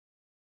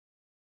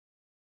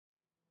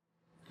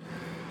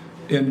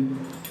In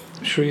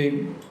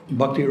Sri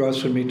Bhakti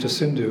Rasamrita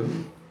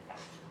Sindhu,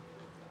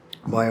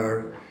 by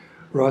our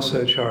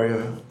Rasa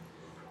Acharya,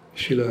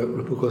 Srila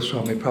Rupa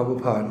Goswami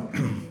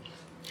Prabhupada,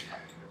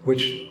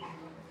 which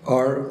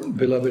our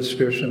beloved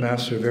spiritual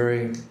master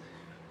very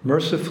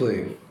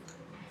mercifully,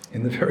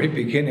 in the very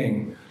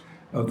beginning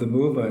of the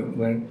movement,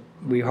 when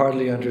we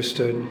hardly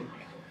understood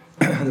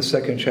the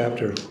second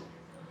chapter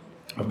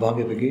of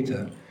Bhagavad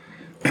Gita,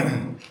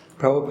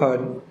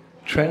 Prabhupada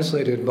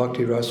translated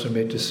Bhakti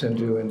Rasamrita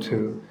Sindhu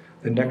into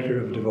the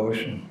Nectar of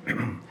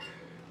Devotion,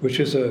 which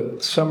is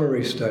a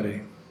summary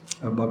study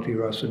of Bhakti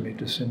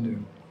Rasamrita Sindhu.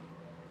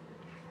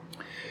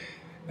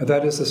 And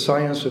that is the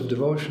science of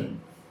devotion.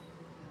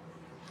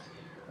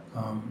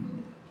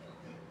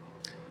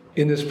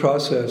 In this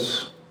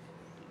process,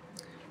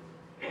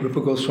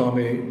 Rupa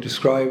Goswami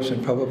describes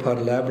and Prabhupada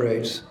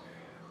elaborates,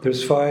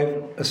 there's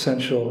 5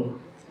 essential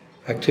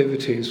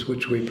activities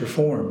which we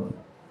perform,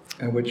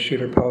 and which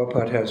Srila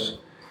Prabhupada has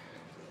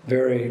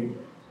very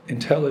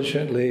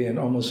intelligently and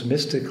almost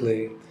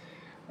mystically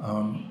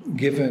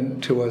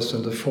given to us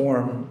in the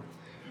form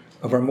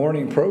of our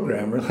morning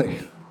program, really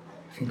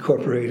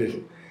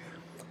incorporated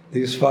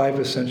these 5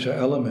 essential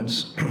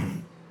elements.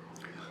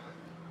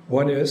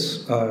 One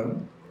is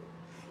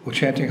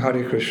chanting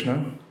Hare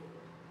Krishna,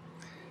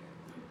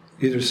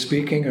 either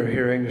speaking or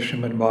hearing the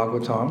Srimad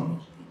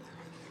Bhagavatam,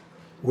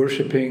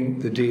 worshipping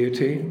the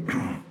deity,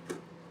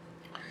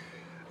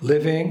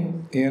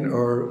 living in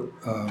or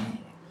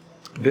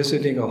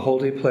visiting a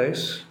holy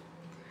place,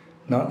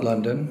 not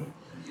London.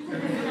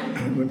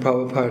 When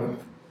Prabhupada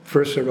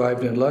first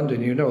arrived in London,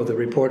 the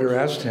reporter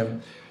asked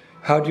him,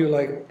 "How do you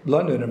like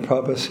London?" And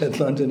Prabhupada said,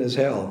 "London is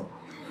hell."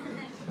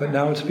 But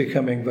now it's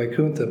becoming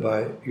Vaikuntha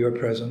by your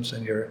presence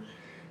and your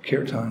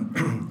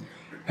kirtan.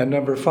 And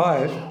number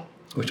 5,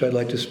 which I'd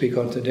like to speak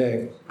on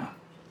today,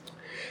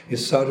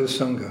 is sadhu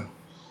sangha.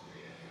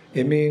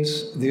 It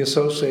means the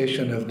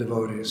association of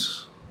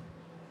devotees.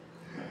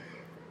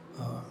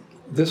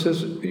 This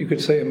is, you could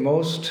say, a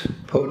most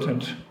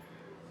potent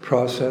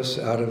process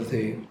out of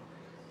the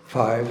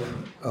 5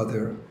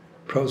 other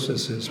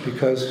processes,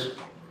 because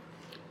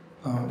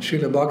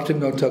Srila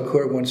Bhaktivinoda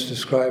Thakur once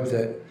described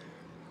that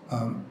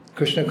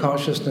Krishna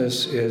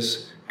consciousness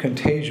is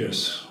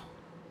contagious.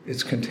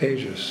 It's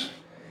contagious.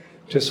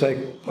 Just like,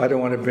 I don't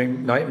want to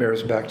bring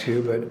nightmares back to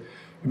you, but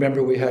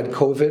remember we had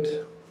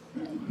COVID?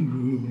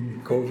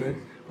 COVID.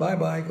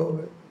 Bye-bye,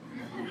 COVID.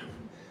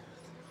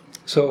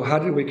 So how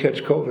did we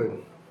catch COVID?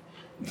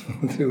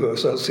 Through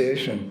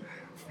association.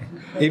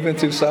 Even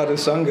through sadhu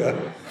sangha.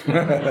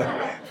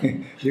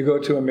 You go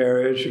to a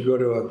marriage, you go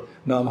to a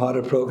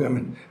Namhara program,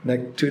 and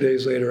like 2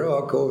 days later,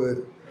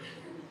 COVID.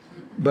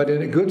 But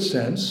in a good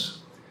sense,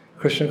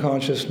 Krishna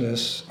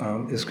consciousness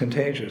is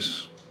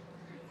contagious.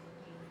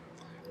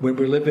 When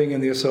we're living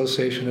in the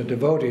association of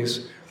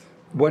devotees,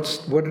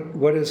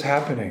 what is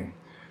happening?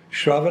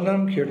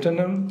 Shravanam,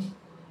 Kirtanam,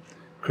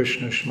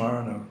 Krishna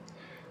Shmaranam.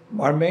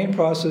 Our main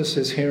process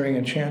is hearing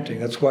and chanting.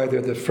 That's why they're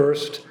the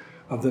first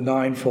of the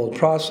 9-fold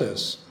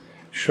process.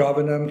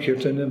 Shravanam,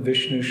 Kirtanam,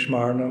 Vishnu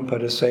Shmaranam,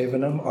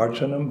 Padasevanam,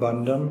 Archanam,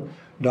 Bandham,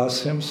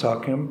 Dasyam,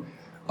 Sakyam,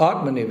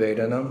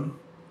 Atmanivedanam.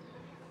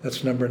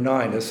 That's number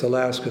 9. It's the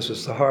last because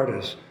it's the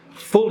hardest.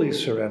 Fully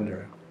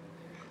surrender.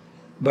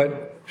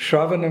 But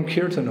Shravanam,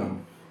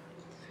 Kirtanam.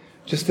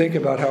 Just think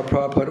about how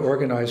Prabhupada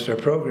organized our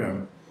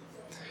program.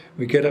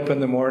 We get up in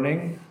the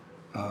morning,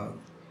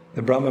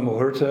 the Brahma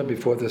Muhurta,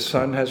 before the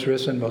sun has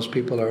risen. Most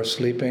people are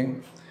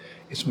sleeping.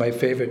 It's my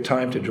favorite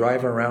time to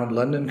drive around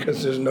London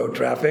because there's no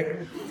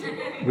traffic.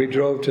 We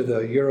drove to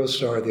the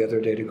Eurostar the other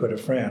day to go to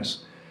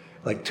France,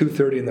 like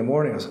 2:30 in the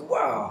morning. I was like,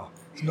 wow,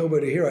 there's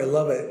nobody here. I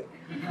love it.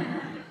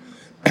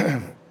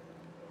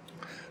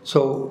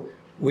 So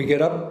we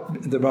get up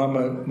the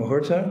Brahma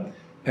Muhurta,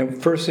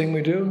 and first thing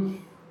we do,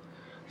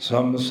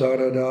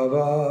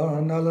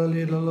 Samsaradava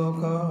Nalalila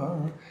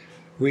Loka.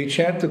 We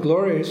chant the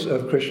glories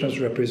of Krishna's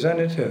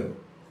representative,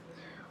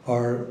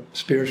 our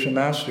spiritual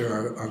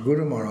master, our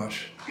Guru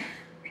Maharaj,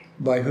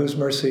 by whose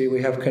mercy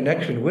we have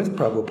connection with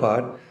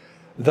Prabhupada,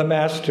 the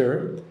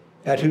master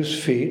at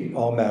whose feet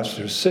all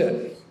masters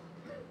sit.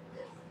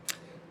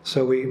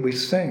 So we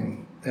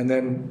sing, and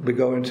then we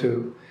go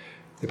into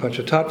the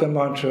Panchatattva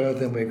mantra,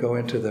 then we go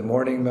into the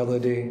morning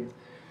melody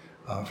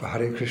for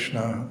Hare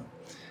Krishna,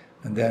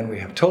 and then we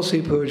have Tulsi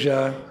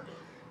Puja,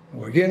 and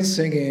we're again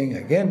singing,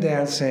 again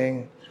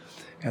dancing,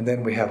 and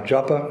then we have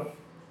japa,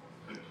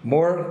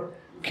 more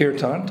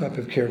kirtan, type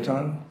of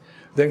kirtan,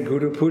 then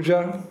Guru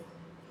Puja,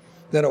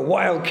 then a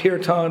wild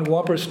kirtan,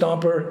 whomper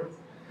stomper.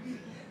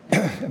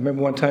 I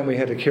remember one time we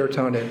had a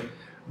kirtan at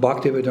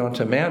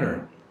Bhaktivedanta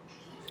Manor.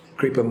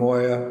 Kripa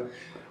Moya,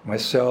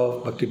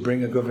 myself, Bhakti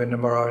Bringa Govinda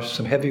Maharaj,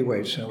 some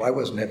heavyweights. I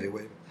wasn't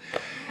heavyweight.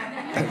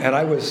 And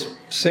I was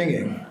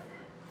singing.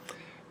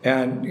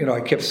 And,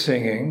 I kept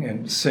singing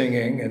and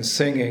singing and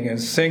singing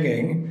and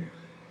singing.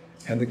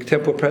 And the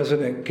temple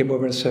president came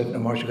over and said, "No,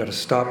 Maharaj, you got to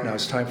stop now.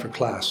 It's time for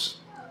class."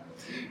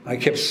 I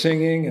kept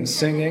singing and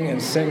singing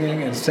and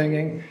singing and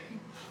singing.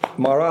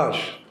 "Maharaj,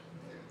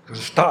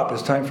 stop.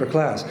 It's time for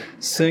class."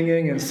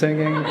 Singing and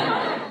singing.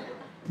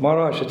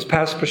 Maharaj, it's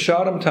past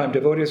prasadam time.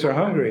 Devotees are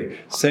hungry.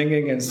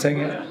 Singing and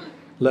singing.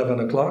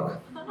 11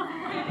 o'clock.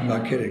 I'm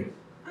not kidding.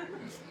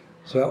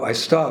 So I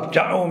stopped.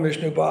 Jai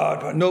Vishnu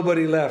Pad.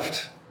 Nobody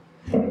left.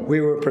 We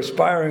were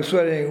perspiring,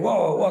 sweating.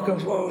 Whoa, welcome.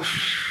 Whoa.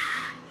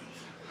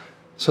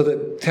 So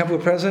the temple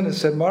president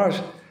said, Maharaj,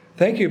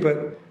 thank you,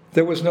 but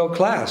there was no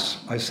class.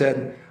 I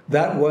said,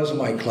 that was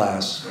my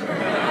class.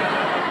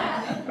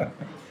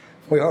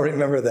 We all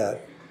remember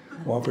that.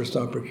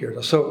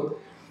 So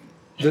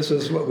this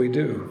is what we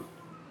do.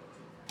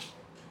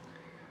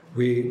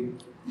 We,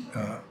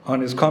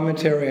 on his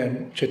commentary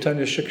on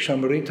Chaitanya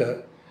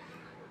Shikshamrita,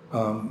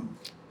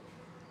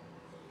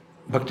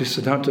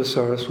 Bhaktisiddhanta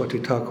Saraswati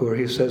Thakur,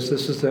 he says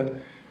this is the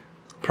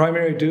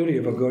primary duty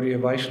of a Gaudiya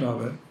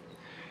Vaishnava,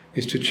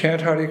 is to chant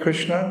Hare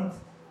Krishna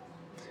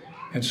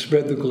and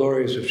spread the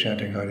glories of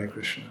chanting Hare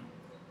Krishna.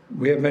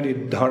 We have many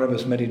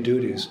dharmas, many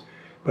duties,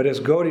 but as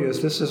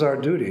Gaudiyas, this is our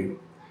duty.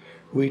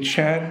 We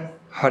chant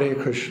Hare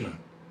Krishna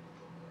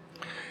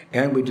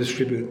and we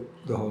distribute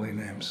the holy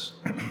names.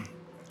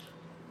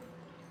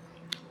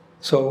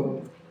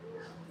 So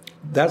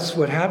that's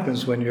what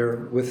happens when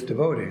you're with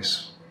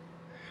devotees.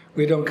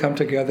 We don't come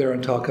together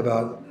and talk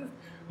about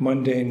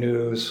mundane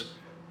news,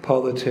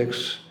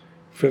 politics,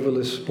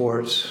 frivolous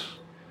sports.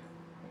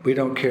 We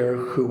don't care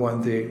who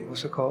won the,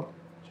 what's it called?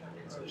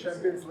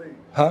 Champions League.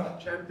 Huh?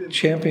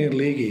 Champion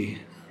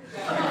League.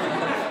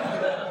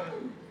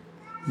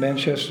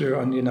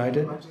 Manchester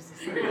United?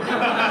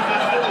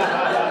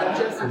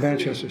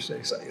 Manchester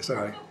City,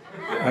 sorry.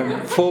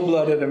 I'm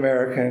full-blooded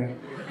American.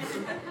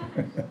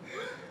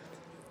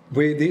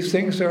 These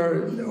things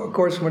are, of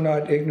course, we're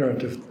not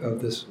ignorant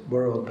of this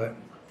world, but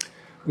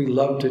we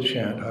love to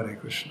chant Hare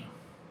Krishna.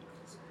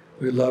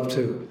 We love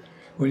to,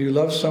 when you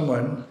love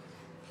someone,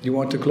 you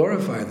want to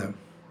glorify them,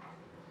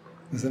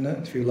 isn't it?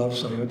 If you love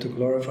someone, you want to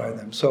glorify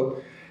them.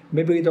 So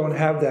maybe we don't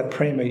have that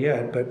prema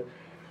yet, but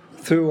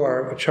through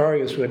our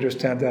acharyas, we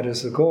understand that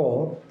as the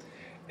goal,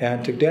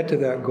 and to get to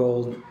that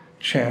goal,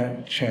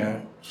 chant,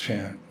 chant,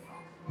 chant.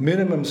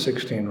 Minimum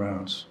 16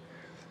 rounds.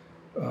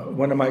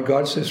 One of my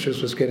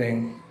god-sisters was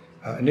getting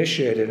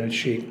initiated, and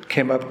she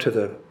came up to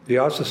the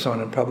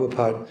Vyasasana, and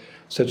Prabhupada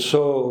said,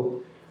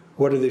 so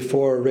what are the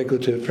 4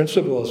 regulative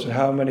principles, and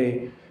how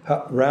many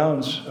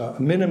rounds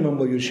minimum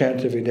will you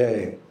chant every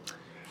day?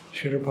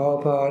 Srila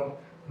Prabhupada,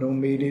 no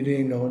meat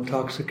eating, no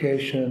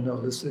intoxication, no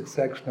illicit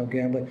sex, no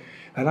gambling.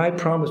 And I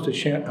promised to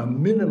chant a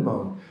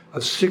minimum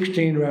of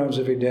 16 rounds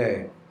every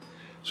day.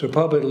 So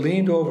Prabhupada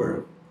leaned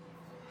over.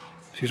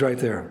 She's right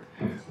there.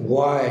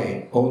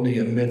 Why only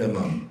a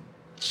minimum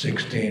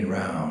 16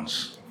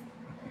 rounds?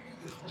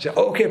 She said,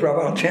 okay,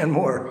 Prabhupada, I'll chant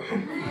more.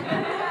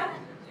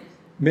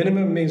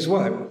 Minimum means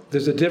what?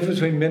 There's a difference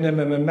between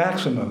minimum and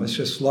maximum. It's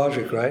just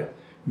logic, right?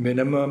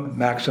 Minimum,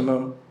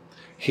 maximum,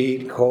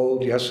 heat,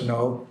 cold, yes,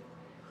 no.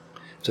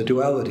 It's a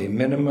duality,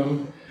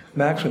 minimum,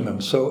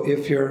 maximum. So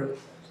if you're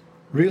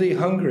really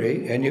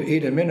hungry and you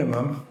eat a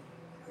minimum,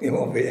 it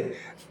won't be.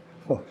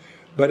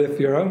 But if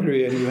you're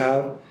hungry and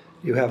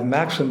you have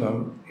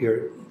maximum,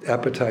 your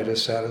appetite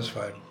is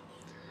satisfied.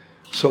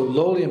 So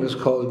lolium is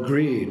called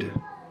greed.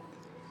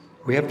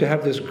 We have to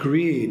have this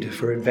greed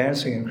for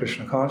advancing in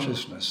Krishna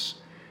consciousness.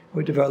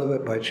 We develop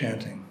it by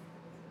chanting.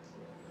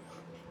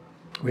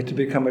 We have to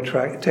become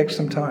attracted. It takes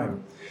some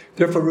time.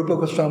 Therefore, Rupa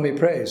Goswami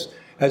prays,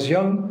 as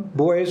young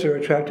boys are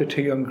attracted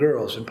to young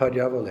girls in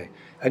Padyavali,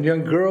 and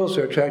young girls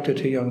are attracted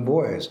to young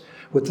boys,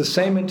 with the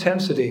same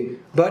intensity,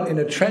 but in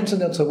a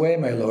transcendental way,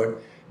 my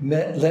Lord,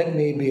 let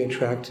me be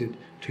attracted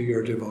to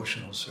your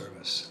devotional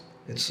service.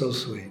 It's so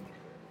sweet.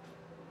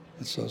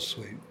 It's so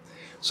sweet.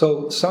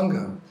 So,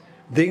 Sangha,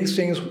 these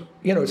things,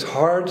 it's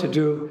hard to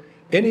do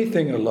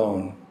anything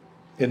alone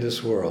in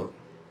this world.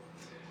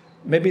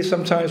 Maybe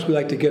sometimes we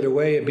like to get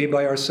away and be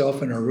by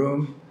ourselves in our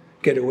room,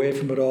 get away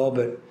from it all,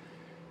 but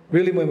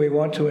really when we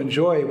want to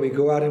enjoy, we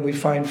go out and we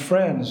find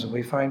friends and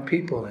we find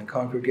people in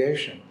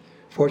congregation.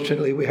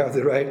 Fortunately, we have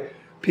the right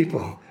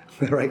people,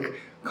 the right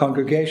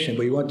congregation.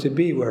 We want to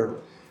be where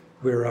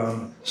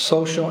we're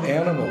social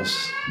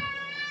animals.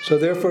 So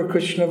therefore,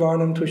 Krishna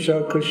Varnam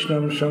Tusha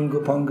Krishnam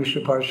Shangupanga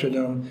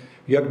Parshadam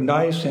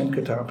Yagnai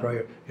Sankatam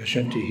Praya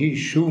Yashanti Hi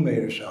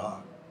Shumersha.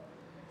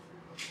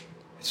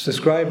 It's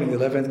described in the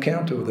 11th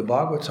canto of the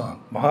Bhagavatam.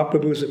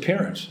 Mahaprabhu's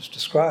appearance is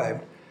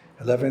described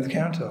in the 11th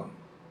canto.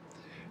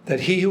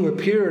 That he who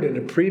appeared in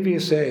a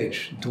previous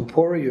age,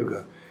 Dvapara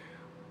Yuga,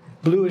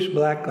 bluish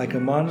black like a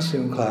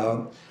monsoon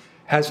cloud,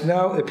 has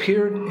now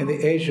appeared in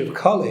the age of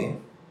Kali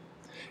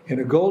in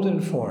a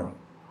golden form.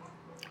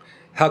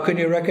 How can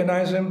you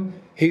recognize him?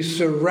 He's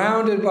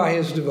surrounded by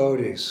his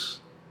devotees,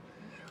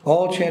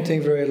 all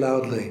chanting very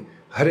loudly,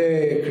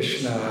 Hare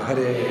Krishna,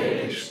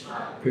 Hare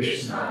Krishna,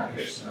 Krishna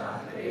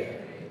Krishna,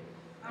 Hare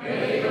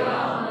Hare.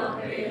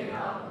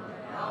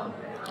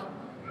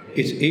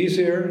 It's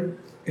easier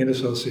in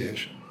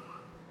association.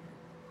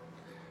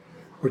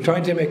 We're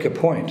trying to make a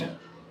point.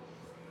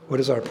 What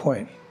is our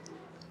point?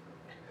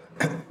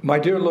 My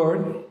dear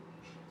Lord,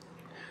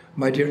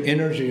 my dear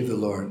energy of the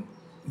Lord,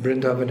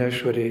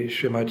 Vrindavaneshwari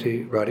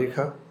Srimati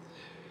Radhika,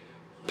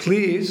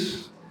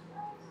 please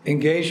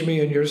engage me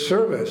in your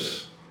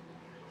service.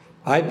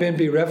 I've been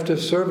bereft of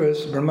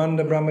service.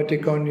 Brahmanda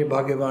Brahmatikonya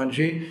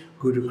Bhagavanji,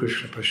 Guru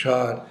Krishna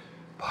Prasad,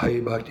 Bhai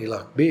Bhakti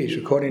Lak Bij.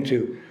 According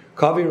to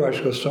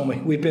Kaviraj Goswami,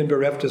 we've been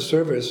bereft of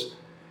service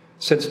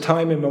since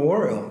time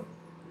immemorial.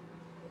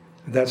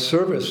 That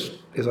service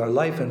is our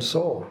life and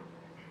soul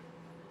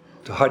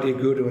to Hari,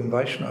 Guru, and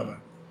Vaishnava.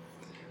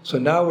 So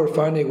now we're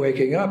finally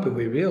waking up and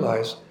we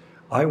realize,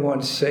 I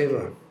want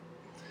seva.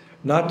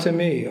 Not to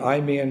me, I,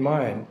 me, and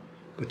mine,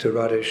 but to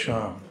Radhe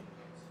Shyam.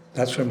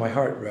 That's where my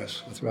heart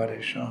rests, with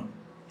Radhe Shyam.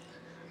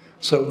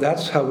 So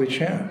that's how we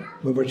chant.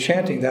 When we're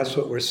chanting, that's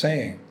what we're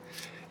saying.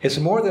 It's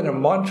more than a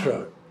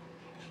mantra.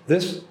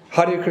 This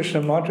Hare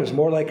Krishna mantra is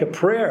more like a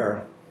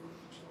prayer.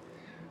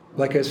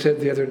 Like I said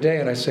the other day,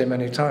 and I say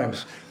many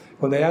times,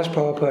 when they asked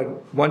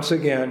Prabhupada once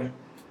again,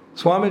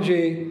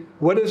 Swamiji,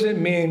 what does it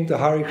mean, the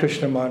Hare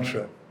Krishna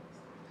mantra?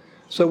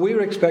 So we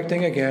were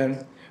expecting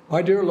again,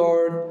 my dear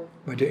Lord,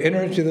 my dear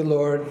energy of the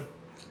Lord,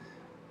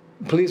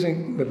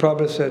 pleasing, but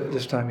Prabhupada said,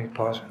 this time he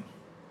paused.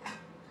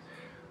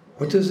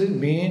 What does it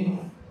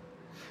mean,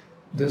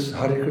 this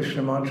Hare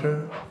Krishna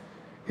mantra?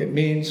 It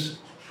means,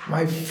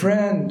 my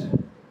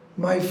friend,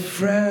 my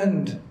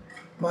friend,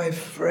 my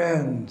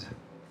friend.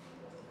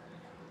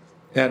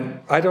 And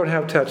I don't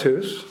have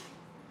tattoos,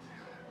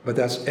 but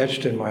that's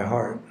etched in my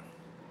heart.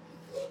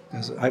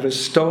 I have a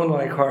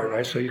stone-like heart,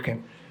 right? So you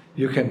can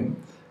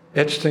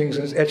etch things,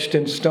 and etched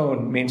in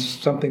stone means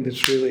something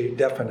that's really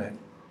definite.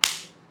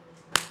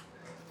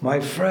 My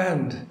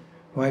friend,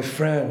 my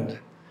friend.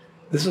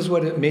 This is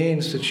what it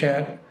means to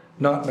chant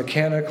not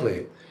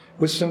mechanically,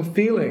 with some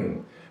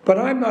feeling. But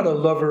I'm not a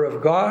lover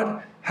of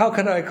God. How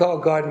can I call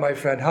God my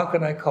friend? How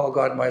can I call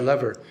God my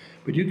lover?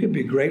 But you can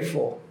be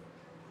grateful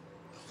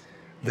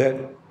that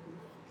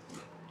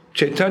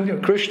Chaitanya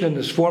Krishna, in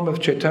this form of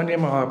Chaitanya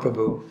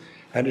Mahaprabhu,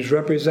 and his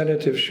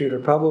representative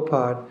Srila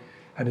Prabhupada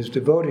and his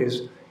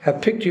devotees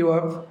have picked you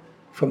up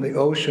from the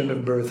ocean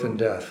of birth and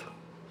death.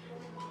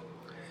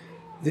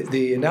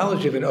 The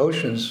analogy of an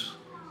ocean's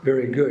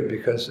very good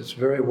because it's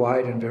very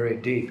wide and very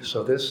deep.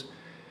 So this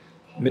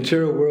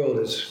material world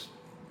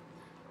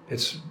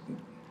it's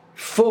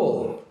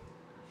full,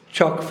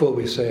 chock full,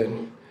 we say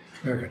in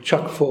America,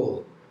 chock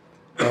full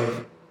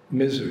of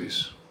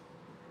miseries.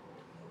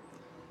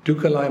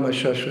 Dukkhalayama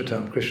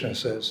shashvatam, Krishna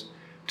says,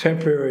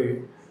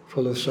 temporary,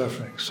 full of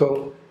suffering.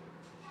 So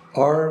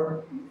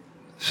our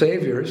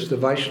saviors, the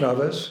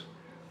Vaishnavas,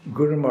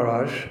 Guru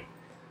Maharaj,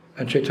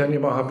 and Chaitanya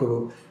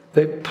Mahaprabhu,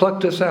 they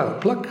plucked us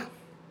out, pluck.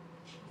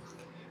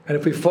 And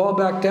if we fall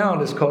back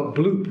down, it's called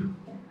bloop.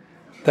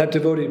 That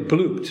devotee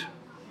blooped.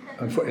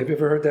 Have you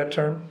ever heard that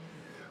term?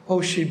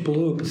 Oh, she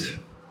blooped.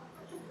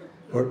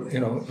 Or,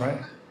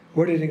 right?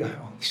 Where did he go?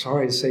 Oh,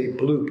 sorry to say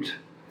blooped.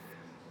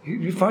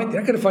 You're not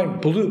going to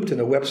find blooped in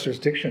the Webster's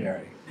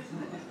Dictionary.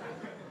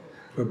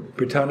 Or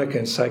Britannica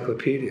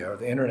Encyclopedia, or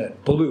the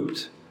internet,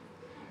 blooped.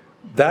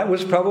 That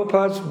was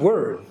Prabhupada's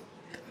word.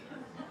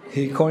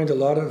 He coined a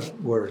lot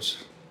of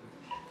words.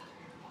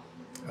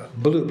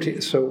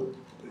 Blooped. So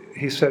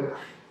he said,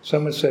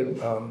 someone said,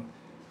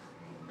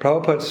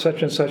 Prabhupada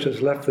such and such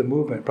has left the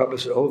movement. Prabhupada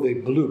said, oh, they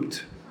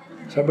blooped.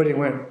 Somebody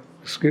went,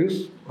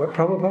 excuse, what,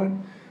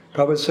 Prabhupada?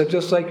 Prabhupada said,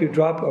 just like you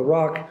drop a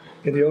rock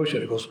in the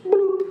ocean, it goes bloop.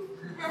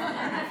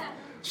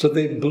 So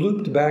they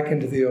blooped back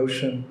into the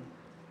ocean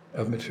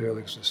of material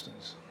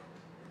existence.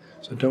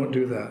 So don't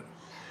do that.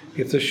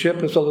 If the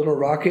ship is a little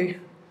rocky,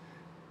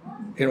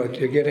 you're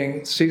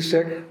getting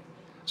seasick,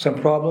 some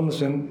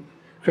problems in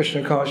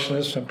Krishna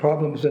consciousness, some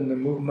problems in the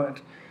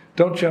movement,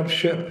 don't jump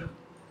ship.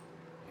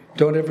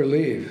 Don't ever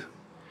leave.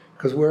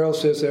 Because where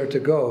else is there to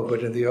go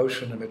but in the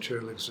ocean of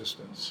material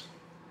existence?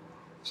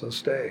 So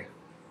stay.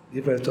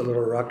 Even if it's a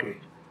little rocky,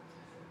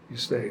 you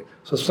stay.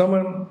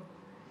 So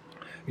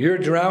you're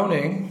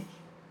drowning,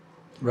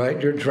 right?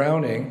 You're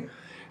drowning.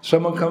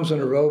 Someone comes in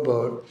a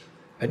rowboat,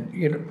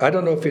 and I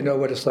don't know if you know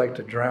what it's like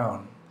to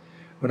drown.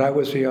 When I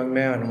was a young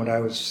man, when I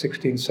was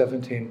 16,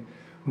 17,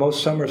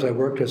 most summers I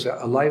worked as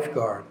a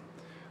lifeguard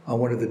on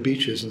one of the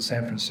beaches in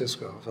San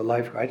Francisco. As a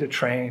lifeguard, I had to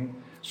train,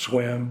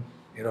 swim,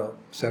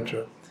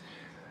 etc.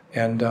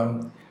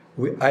 And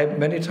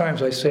many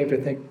times I saved, I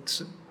think,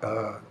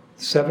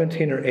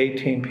 17 or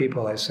 18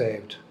 people I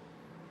saved.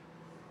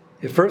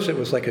 At first it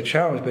was like a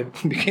challenge, but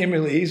it became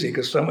really easy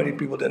because so many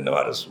people didn't know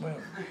how to swim.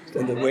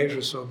 And the waves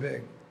were so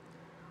big.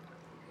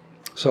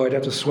 So I'd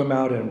have to swim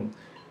out and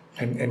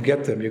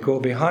get them. You go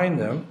behind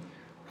them,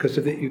 because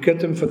if you get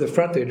them from the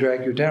front, they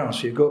drag you down.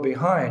 So you go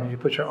behind, and you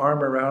put your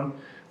arm around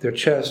their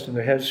chest and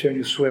their heads here, and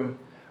you swim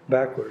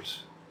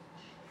backwards.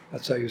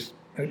 That's how just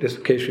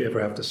in case you ever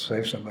have to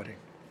save somebody.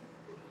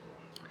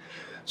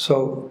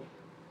 So,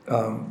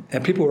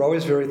 and people were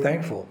always very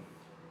thankful.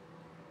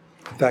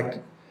 In fact,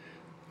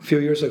 a few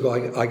years ago,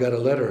 I got a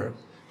letter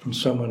from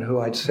someone who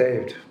I'd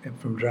saved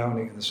from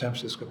drowning in the San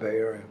Francisco Bay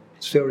Area.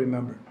 Still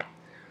remember.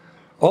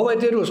 All I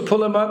did was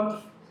pull him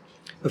up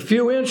a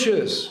few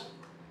inches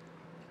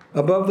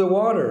above the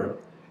water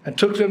and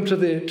took them to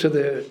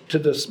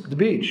the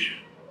beach.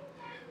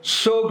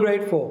 So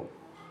grateful.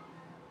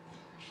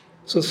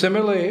 So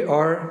similarly,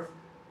 our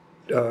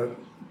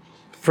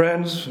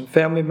friends,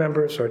 family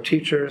members, our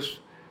teachers,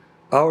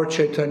 our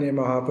Chaitanya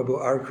Mahaprabhu,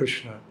 our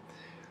Krishna.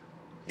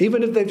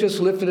 Even if they've just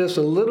lifted us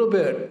a little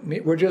bit,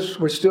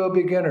 we're still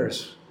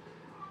beginners.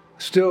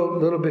 Still a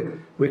little bit,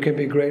 we can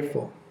be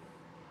grateful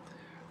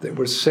that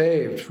we're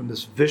saved from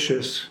this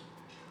vicious,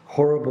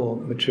 horrible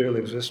material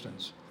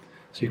existence.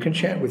 So you can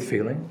chant with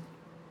feeling.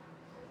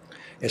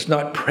 It's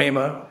not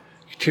prema.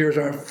 Tears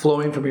aren't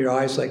flowing from your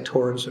eyes like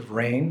torrents of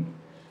rain.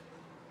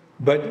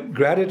 But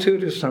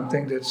gratitude is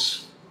something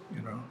that's,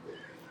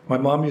 my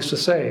mom used to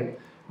say,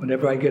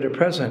 whenever I get a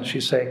present,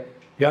 she'd say,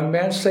 young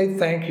man, say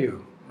thank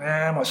you.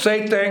 Ma'am,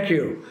 say thank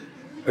you.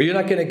 Or you're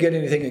not going to get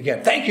anything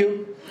again. Thank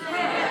you.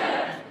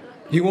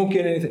 You won't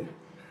get anything.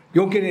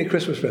 You won't get any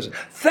Christmas present.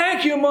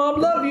 Thank you, Mom.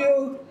 Love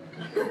you.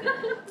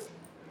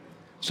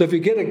 So if you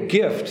get a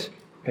gift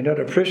and not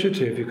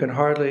appreciative, you can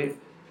hardly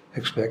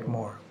expect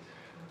more.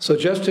 So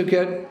just to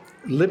get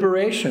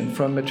liberation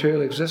from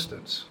material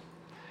existence,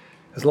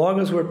 as long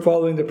as we're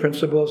following the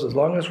principles, as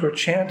long as we're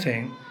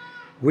chanting,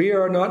 we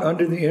are not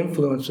under the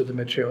influence of the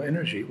material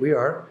energy. We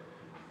are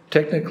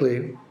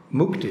technically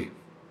mukti.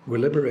 We're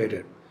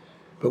liberated.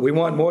 But we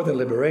want more than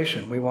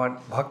liberation. We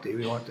want bhakti.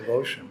 We want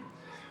devotion.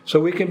 So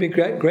we can be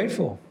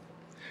grateful.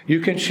 You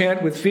can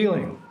chant with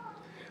feeling.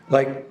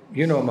 Like,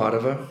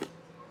 Madhava.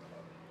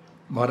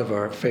 Madhava,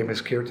 our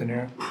famous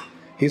kirtanier.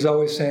 He's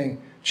always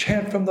saying,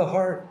 chant from the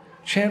heart.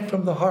 Chant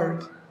from the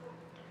heart.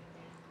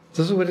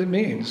 This is what it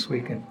means. We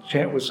can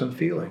chant with some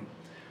feeling.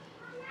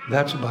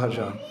 That's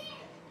bhajan.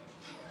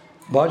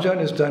 Bhajan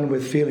is done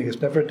with feeling.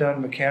 It's never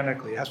done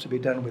mechanically. It has to be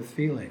done with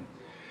feeling.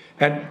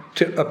 And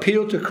to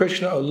appeal to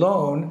Krishna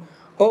alone,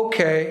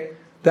 okay,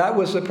 that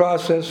was the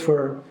process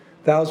for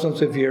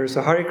thousands of years.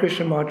 The Hare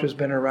Krishna mantra has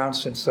been around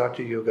since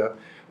Satya Yuga.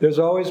 There's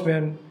always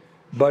been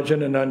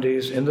bhajan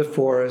anandis in the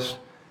forest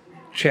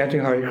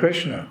chanting Hare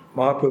Krishna.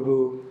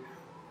 Mahaprabhu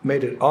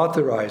made it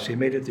authorized. He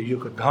made it the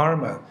Yuga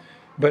Dharma.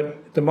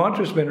 But the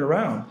mantra's been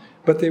around,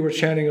 but they were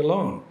chanting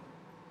alone.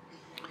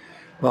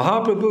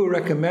 Mahaprabhu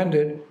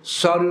recommended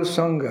sadhu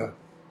sangha.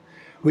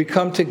 We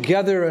come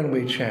together and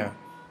we chant.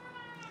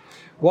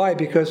 Why?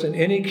 Because in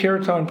any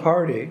kirtan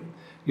party,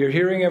 you're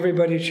hearing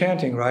everybody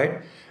chanting,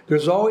 right?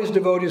 There's always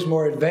devotees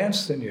more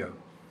advanced than you.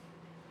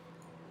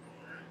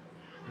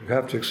 You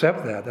have to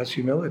accept that. That's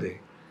humility.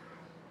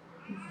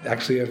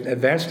 Actually, an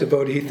advanced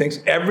devotee, he thinks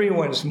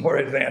everyone's more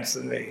advanced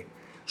than me.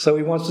 So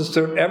he wants to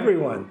serve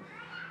everyone.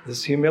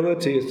 This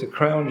humility is the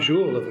crown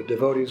jewel of a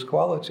devotee's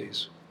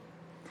qualities.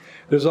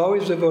 There's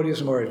always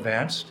devotees more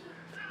advanced.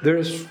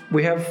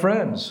 We have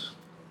friends,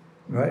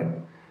 right?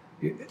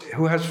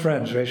 Who has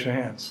friends? Raise your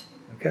hands.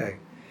 Okay.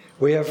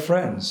 We have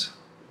friends.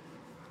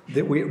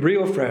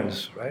 Real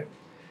friends, right?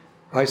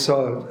 I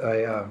saw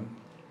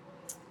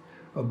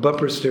a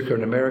bumper sticker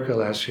in America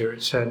last year.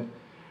 It said,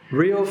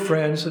 real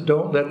friends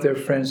don't let their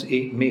friends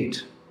eat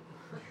meat.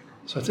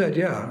 So I said,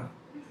 yeah.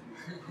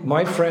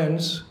 My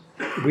friends,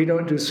 we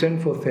don't do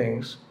sinful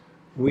things.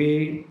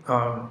 We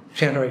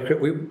chant Hare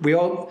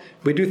Krishna.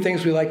 We do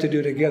things we like to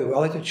do together. We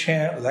all like to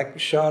chant. We like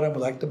Prasadam.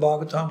 We like the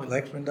Bhagavatam. We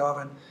like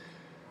Vrindavan.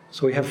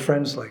 So we have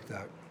friends like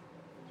that.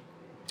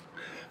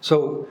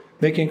 So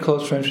making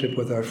close friendship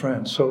with our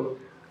friends. So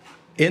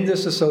in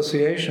this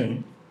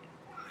association,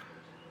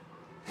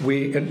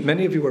 and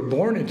many of you were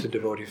born into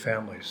devotee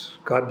families.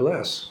 God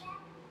bless.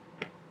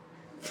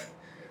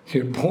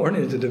 You're born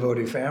into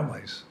devotee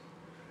families.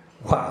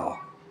 Wow.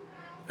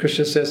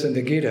 Krishna says in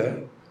the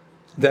Gita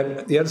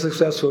that the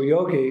unsuccessful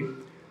yogi,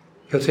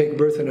 he'll take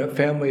birth in a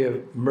family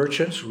of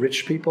merchants,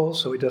 rich people,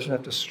 so he doesn't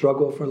have to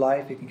struggle for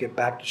life. He can get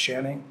back to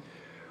chanting.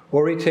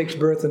 Or he takes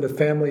birth in a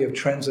family of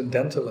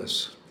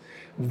transcendentalists.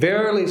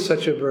 Verily,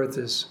 such a birth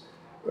is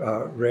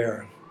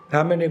rare.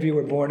 How many of you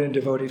were born in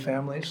devotee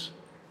families?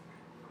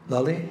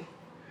 Lali?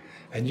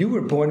 And you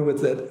were born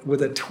with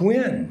a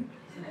twin.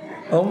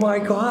 Oh my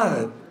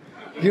God.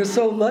 You're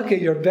so lucky.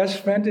 Your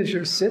best friend is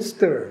your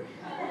sister.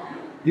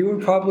 You were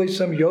probably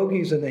some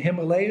yogis in the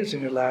Himalayas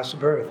in your last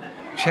birth,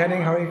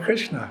 chanting Hare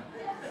Krishna.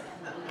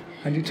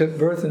 And you took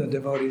birth in a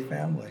devotee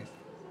family.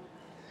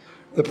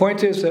 The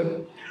point is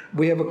that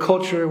we have a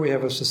culture, we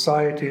have a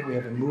society, we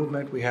have a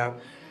movement,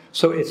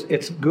 so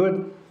it's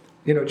good,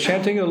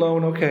 chanting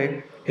alone,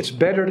 okay. It's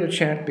better to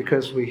chant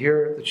because we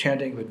hear the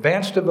chanting of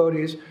advanced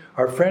devotees,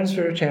 our friends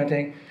are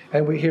chanting,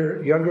 and we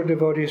hear younger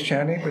devotees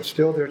chanting, but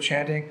still they're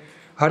chanting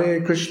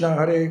Hare Krishna,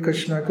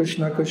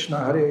 Krishna Krishna,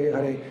 Hare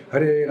Hare,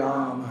 Hare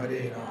Ram,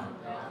 Hare Ram.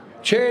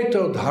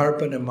 Cheto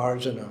dharpana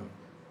marjana.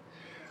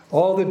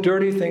 All the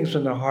dirty things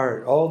in the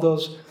heart, all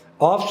those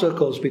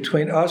obstacles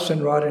between us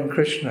and Radha and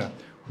Krishna,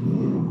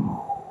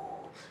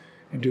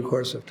 in due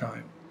course of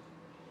time.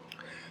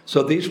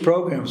 So these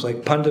programs like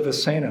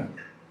PSena,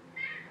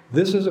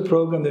 this is a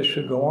program that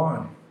should go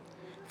on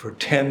for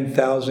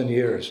 10,000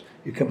 years.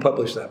 You can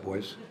publish that,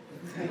 boys.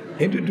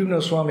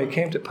 Indradyumna Swami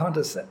came to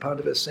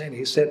PSena.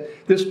 He said,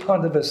 this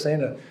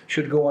PSena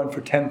should go on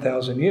for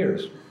 10,000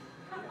 years.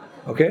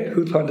 Okay?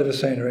 Who's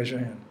PSena? Raise your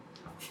hand.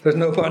 There's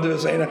no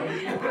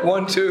PSena.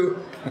 1, 2.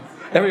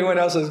 Everyone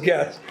else has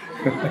guessed.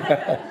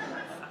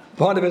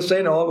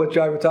 PSena, all with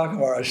Jai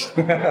Maharaj.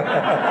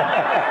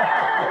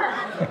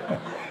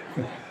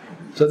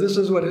 So this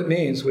is what it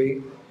means.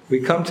 We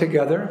come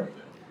together,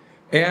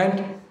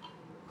 and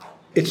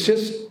it's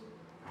just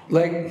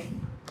like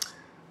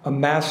a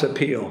mass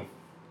appeal.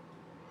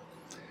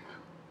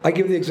 I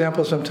give the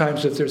example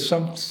sometimes if there's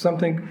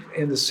something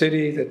in the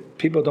city that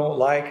people don't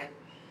like,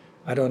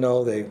 I don't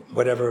know, they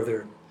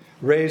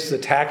raise the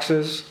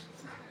taxes.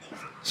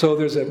 So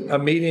there's a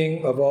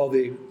meeting of all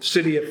the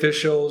city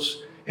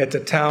officials at the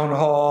town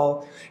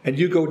hall, and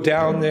you go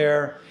down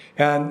there,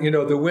 and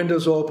the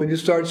window's open, you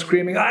start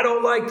screaming, I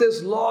don't like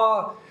this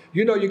law,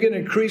 you're going to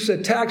increase the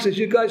taxes,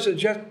 you guys are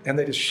just, and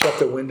they just shut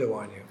the window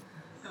on you.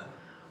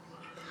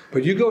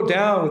 But you go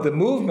down with the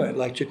movement,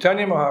 like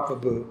Chaitanya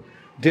Mahaprabhu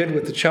did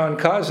with the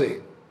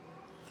Chandkazi.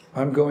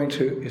 I'm going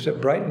to, is it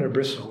Brighton or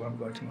Bristol? I'm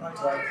going to.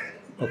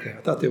 Okay,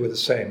 I thought they were the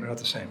same. They're not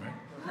the same,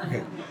 right?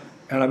 Okay.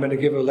 And I'm going to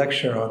give a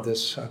lecture on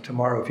this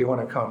tomorrow, if you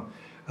want to come.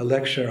 A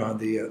lecture on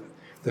the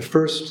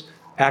first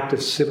act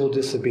of civil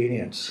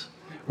disobedience,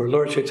 where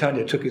Lord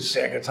Chaitanya took his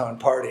Sankirtan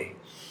party.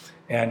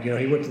 And,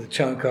 he went to the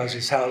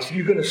Chandkazi's house.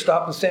 You're going to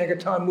stop the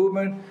Sankirtan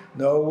movement?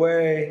 No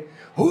way.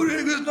 Hare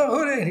Krishna,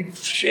 Hare. And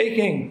he's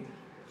shaking.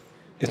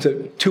 It's a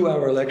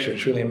 2-hour lecture.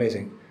 It's really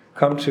amazing.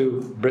 Come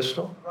to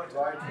Bristol.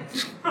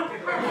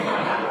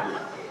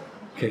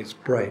 Okay, it's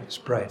bright. It's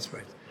bright.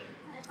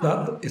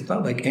 It's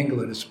not like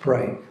England. It's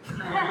bright.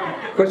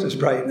 Of course, it's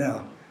bright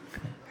now.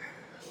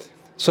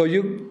 So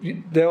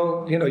you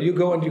go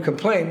and you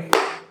complain.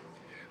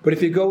 But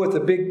if you go with a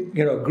big,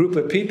 group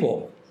of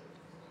people,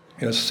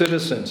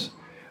 citizens,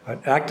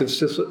 an act of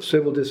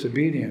civil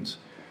disobedience,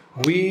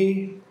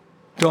 we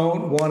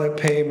don't want to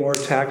pay more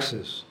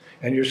taxes,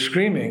 and you're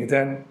screaming,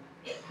 then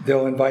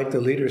they'll invite the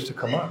leaders to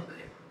come up.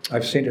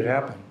 I've seen it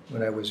happen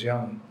when I was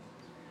young.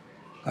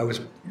 I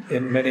was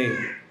in many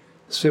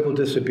civil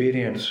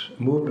disobedience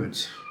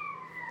movements,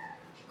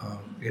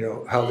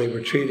 how they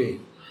were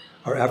treating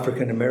our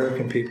African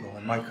American people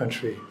in my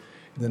country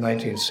in the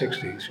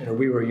 1960s.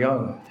 We were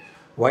young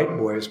white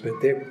boys, but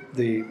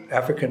the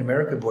African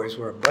American boys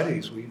were our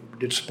buddies. We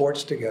did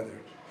sports together.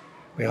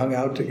 We hung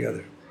out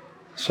together.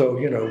 So,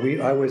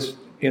 I was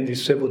in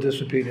these civil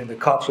disobedience, the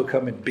cops would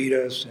come and beat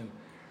us, and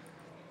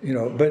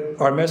but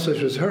our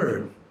message was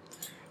heard.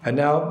 And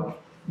now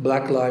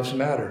Black Lives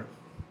Matter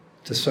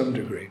to some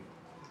degree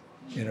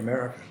in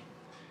America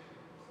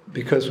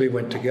because we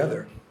went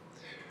together.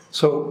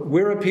 So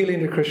we're appealing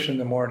to Krishna in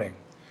the morning.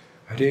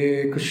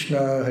 Hare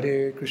Krishna,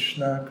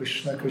 Krishna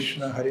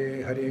Krishna,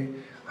 Hare Hare,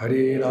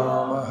 Hare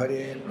Rama,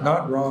 Hare...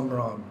 Not Ram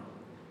Ram.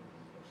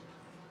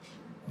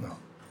 No.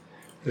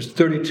 There's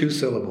 32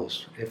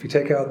 syllables. If you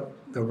take out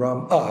the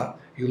Ram,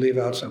 you leave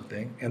out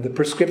something, and the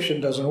prescription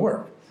doesn't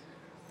work.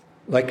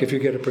 Like if you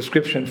get a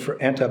prescription for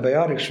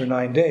antibiotics for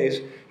 9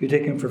 days, you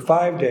take them for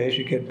 5 days,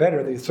 you get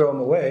better, then you throw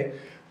them away,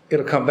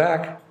 it'll come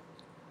back,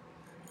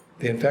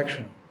 the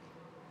infection.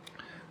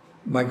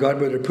 My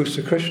godbrother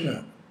Pusa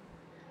Krishna,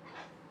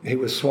 he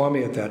was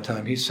Swami at that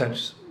time, he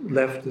since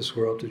left this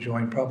world to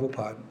join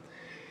Prabhupada.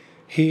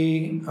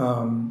 He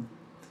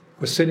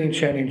was sitting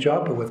chanting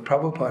japa with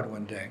Prabhupada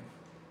one day.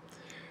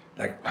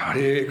 Like,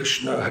 Hare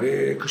Krishna,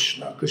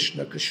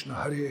 Krishna Krishna,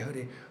 Hare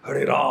Hare,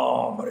 Hare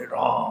Ram,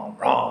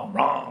 Ram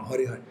Ram,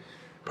 Hare Hare.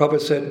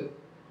 Prabhupada said,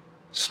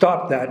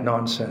 stop that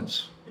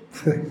nonsense.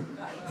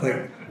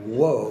 Like,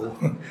 whoa.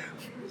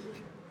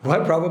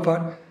 What,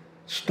 Prabhupada?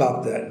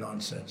 Stop that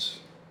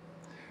nonsense.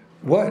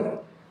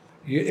 What?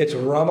 It's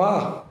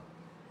Rama.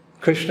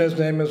 Krishna's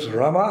name is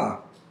Rama.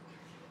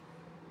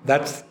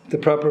 That's the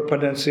proper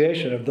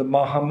pronunciation of the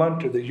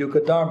Mahamantra, the Yuga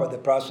Dharma, the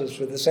process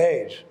for this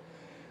age.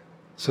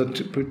 So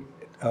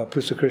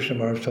Pusa Krishna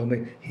Maharaj told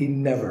me he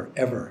never,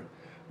 ever,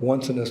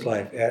 once in his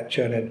life,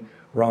 chanted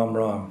Ram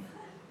Ram.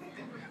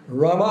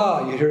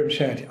 Rama, you hear him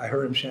chant. I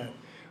heard him chant.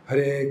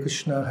 Hare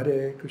Krishna,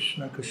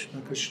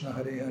 Krishna Krishna,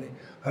 Hare Hare,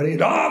 Hare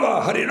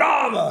Rama, Hare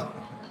Rama.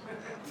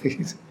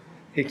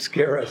 He'd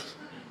scare us.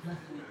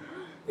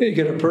 You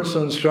get a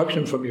personal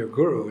instruction from your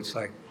guru, it's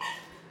like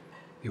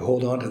you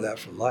hold on to that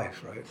for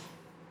life, right?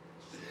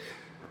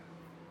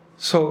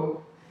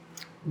 So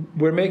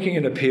we're making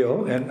an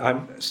appeal, and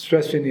I'm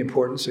stressing the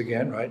importance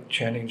again, right?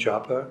 Chanting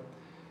japa,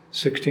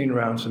 16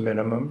 rounds a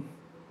minimum,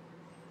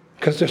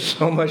 because there's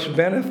so much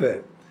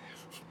benefit.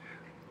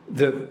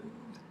 The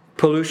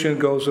pollution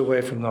goes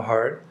away from the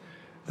heart.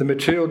 The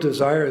material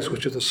desires,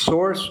 which are the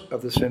source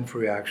of the sinful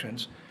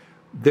reactions,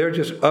 they're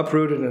just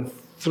uprooted and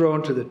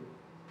thrown to the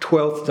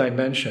 12th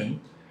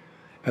dimension.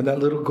 And that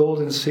little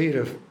golden seed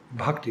of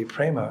bhakti,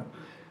 prema,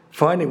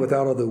 finding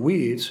without all the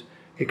weeds,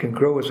 it can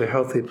grow as a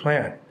healthy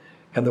plant.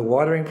 And the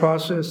watering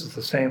process is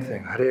the same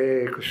thing.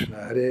 Hare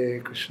Krishna,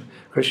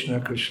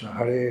 Krishna Krishna,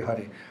 Hare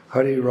Hare,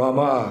 Hare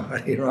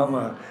Rama, Hare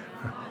Rama.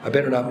 I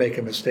better not make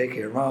a mistake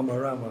here. Rama,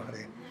 Rama,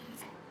 Hare.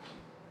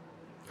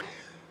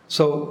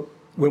 So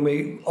when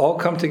we all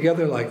come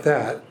together like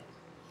that,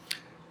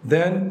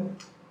 then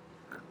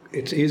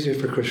it's easier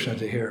for Krishna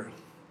to hear.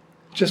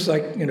 Just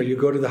like, you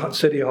go to the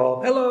city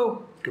hall,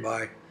 hello,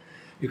 goodbye.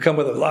 You come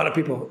with a lot of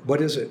people, what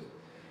is it?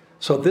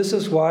 So this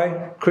is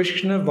why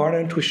Krishna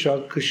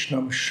Varnantusha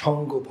Krishnam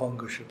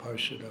Shangopanga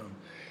Shaparshadam.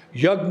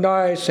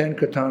 Yagnai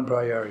Sankatan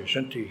Prayari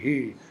Shanti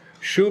Hi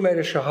Shumeda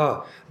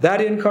Shaha.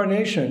 That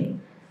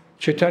incarnation,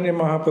 Chaitanya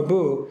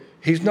Mahaprabhu,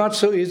 he's not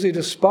so easy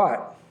to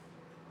spot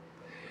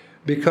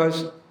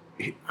because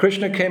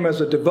Krishna came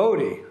as a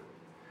devotee,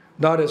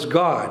 not as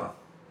God.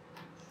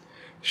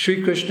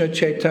 Sri Krishna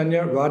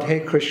Chaitanya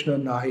Radhe Krishna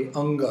Nahi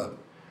Anga.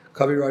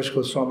 Kaviraj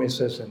Goswami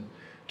says in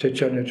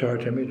Chaitanya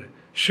Charitamrita.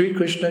 Sri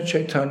Krishna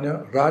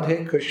Chaitanya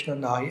Radhe Krishna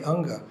Nahi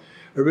Anga.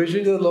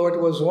 Originally the Lord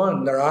was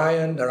one.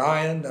 Narayan,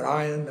 Narayan,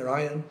 Narayan,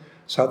 Narayan.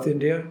 South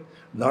India.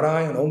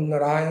 Narayan, Om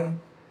Narayan.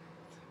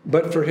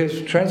 But for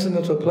his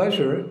transcendental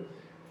pleasure,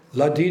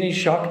 Ladini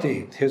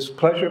Shakti, his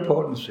pleasure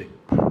potency,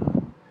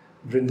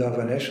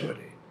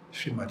 Vrindavaneshwari,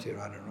 Srimati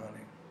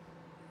Radharani.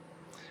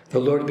 The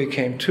Lord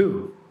became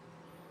two.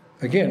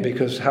 Again,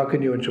 because how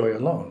can you enjoy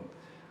alone?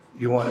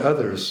 You want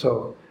others.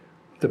 So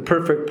the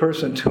perfect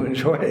person to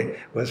enjoy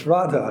was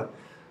Radha.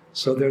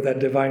 So they're that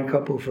divine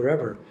couple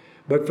forever.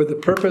 But for the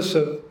purpose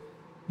of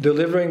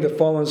delivering the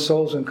fallen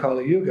souls in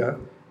Kali Yuga,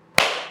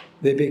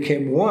 they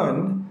became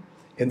one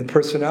in the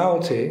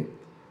personality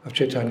of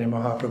Chaitanya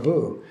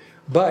Mahaprabhu.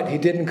 But he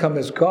didn't come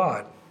as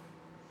God.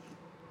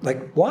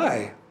 Like,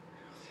 why?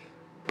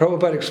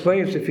 Prabhupada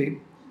explains if he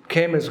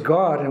came as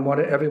God and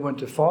wanted everyone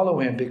to follow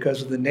him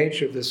because of the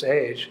nature of this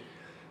age,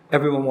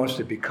 everyone wants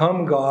to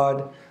become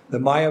God. The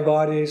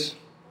Mayavadis,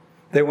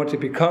 they want to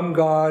become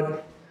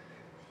God.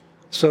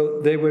 So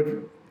they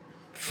would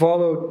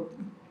follow,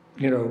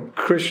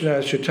 Krishna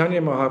as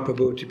Chaitanya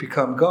Mahaprabhu to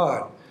become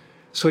God.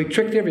 So he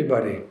tricked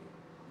everybody.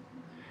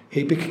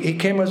 He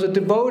came as a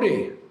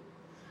devotee.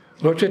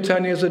 Lord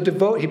Chaitanya is a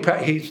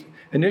devotee.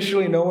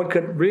 Initially, no one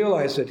could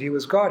realize that he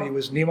was God. He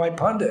was Nimai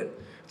Pandit,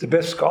 the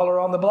best scholar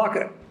on the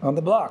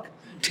block,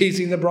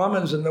 teasing the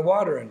Brahmins in the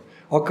water and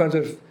all kinds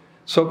of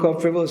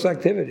so-called frivolous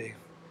activity.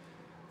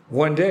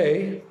 One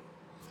day,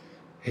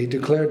 he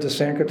declared the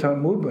Sankirtan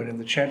movement and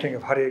the chanting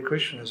of Hare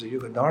Krishna as a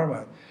Yuga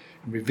Dharma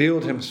and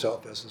revealed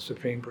himself as the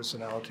Supreme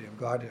Personality of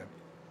Godhead.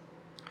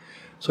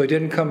 So he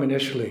didn't come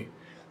initially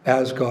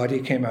as God, he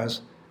came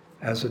as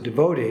a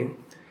devotee,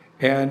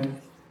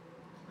 and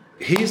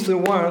he's the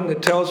one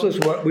that tells us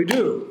what we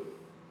do.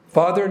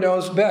 Father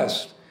knows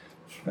best.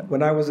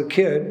 When I was a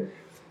kid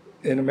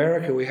in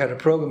America, we had a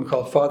program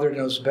called Father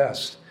Knows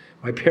Best.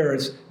 My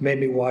parents made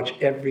me watch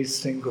every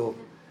single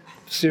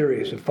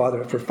series of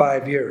Father for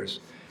 5 years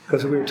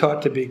because we were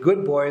taught to be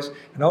good boys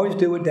and always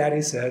do what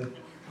Daddy said.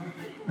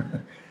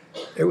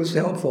 It was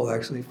helpful,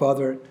 actually.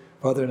 Father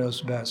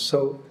knows best.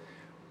 So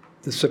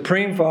the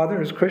Supreme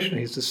Father is Krishna.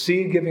 He's the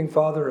seed-giving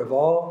Father of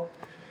all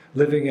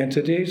living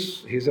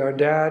entities. He's our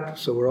dad,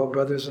 so we're all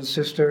brothers and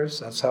sisters.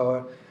 That's how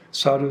a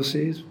sadhu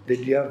sees.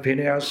 Vidya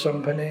vinaya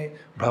sampane,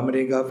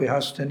 brahmaniga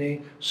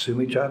vihastani,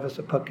 sumicha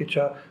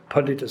vasapakicha,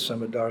 pandita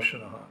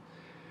samadarshanaha.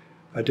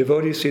 A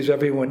devotee sees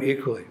everyone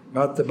equally,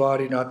 not the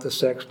body, not the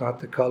sex, not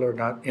the color,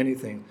 not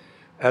anything,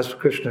 as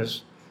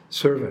Krishna's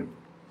servant.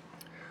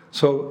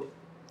 So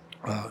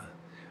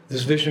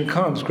this vision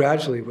comes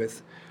gradually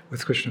with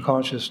Krishna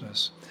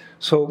consciousness.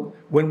 So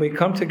when we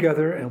come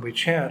together and we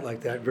chant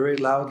like that very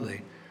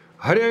loudly,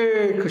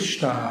 Hare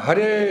Krishna,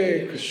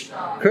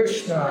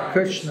 Krishna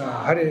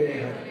Krishna,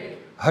 Hare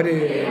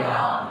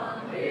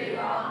Rama, Hare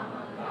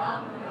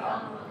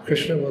Rama.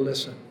 Krishna will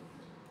listen.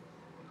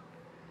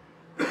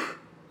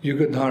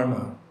 Yuga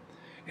Dharma.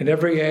 In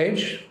every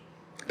age,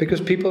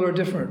 because people are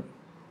different.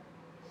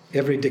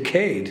 Every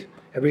decade,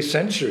 every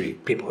century,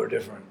 people are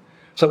different.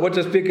 So what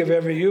to speak of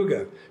every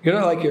yuga? You're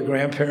not like your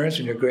grandparents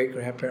and your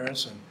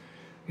great-grandparents and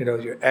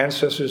your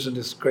ancestors in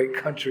this great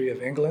country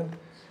of England.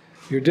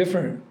 You're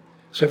different.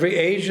 So every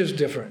age is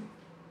different.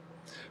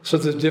 So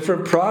there's a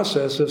different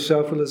process of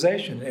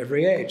self-realization in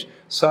every age.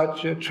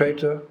 Satya,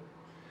 Treta,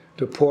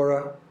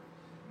 Dwapara,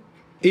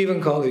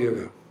 even Kali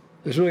Yuga.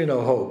 There's really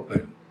no hope,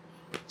 but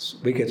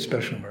we get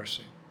special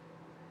mercy.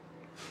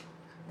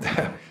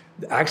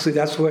 Actually,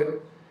 that's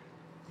what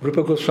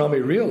Rupa Goswami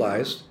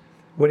realized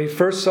when he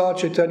first saw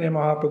Chaitanya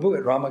Mahaprabhu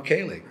at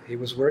Ramakeli. He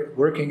was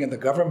working in the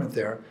government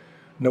there,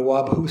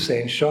 Nawab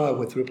Hussain Shah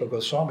with Rupa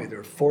Goswami. They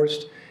were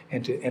forced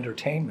into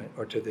entertainment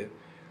or to the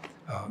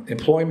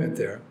employment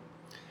there.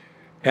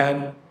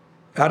 And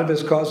out of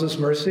his causeless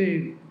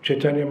mercy,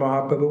 Chaitanya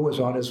Mahaprabhu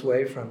was on his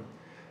way from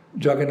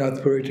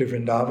Jagannath Puri to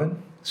Vrindavan.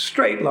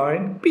 Straight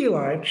line,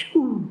 beeline,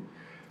 shoo.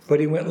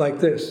 But he went like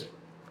this.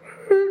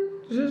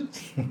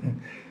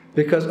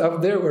 Because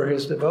up there were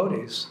his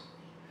devotees.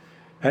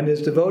 And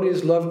his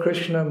devotees loved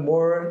Krishna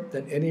more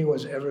than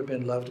anyone's ever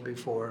been loved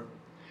before.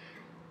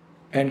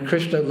 And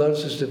Krishna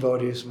loves his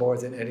devotees more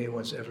than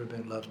anyone's ever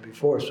been loved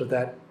before. So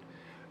that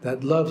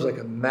love's like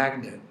a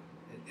magnet.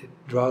 It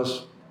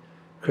draws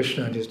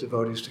Krishna and his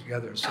devotees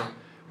together. So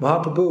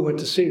Mahaprabhu went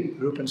to see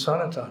Rupa and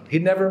Sanatan. He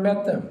never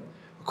met them.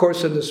 Of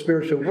course, in the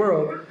spiritual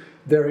world,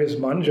 they're his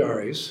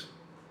manjaris.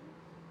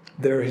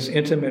 They're his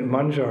intimate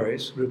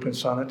manjaris, Rupa and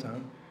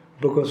Sanatan.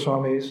 Rupa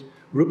Goswami's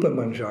Rupa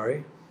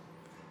Manjari.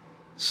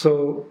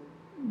 So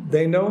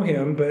they know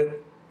him,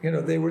 but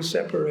they were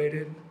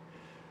separated.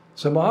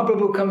 So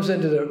Mahaprabhu comes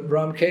into the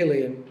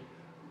Ramkeli and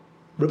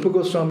Rupa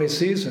Goswami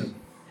sees him.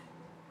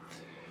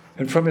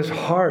 And from his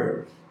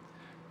heart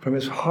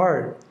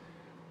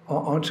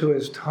onto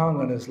his tongue,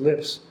 on his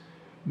lips,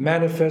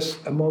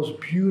 manifests a most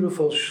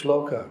beautiful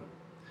shloka,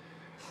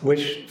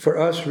 which for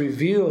us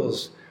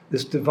reveals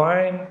this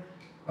divine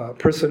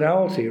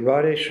personality,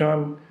 Radhe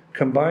Shyam,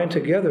 combined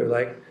together.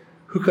 Like,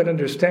 who could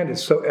understand it?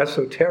 It's so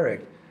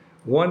esoteric.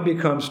 One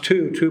becomes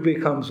two, two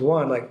becomes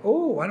one. Like,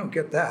 oh, I don't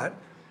get that.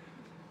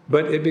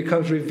 But it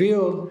becomes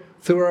revealed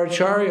through our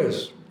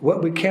acharyas.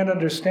 What we can't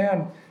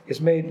understand is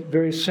made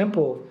very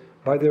simple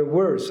by their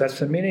words. That's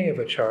the meaning of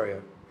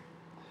acharya.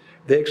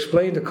 They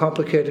explain the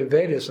complicated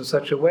Vedas in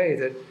such a way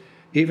that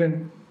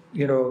even,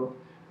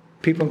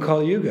 people in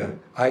Kali Yuga,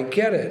 I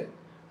get it.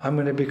 I'm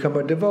going to become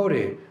a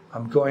devotee.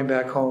 I'm going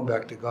back home,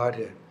 back to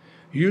Godhead.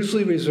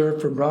 Usually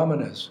reserved for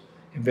Brahmanas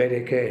in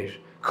Vedic age.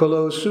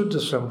 Kalo Sudra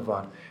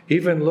Samvan.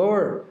 Even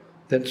lower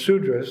than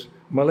Sudras,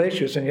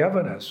 Maleshas and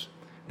Yavanas.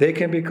 They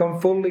can become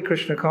fully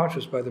Krishna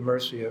conscious by the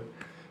mercy of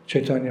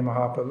Chaitanya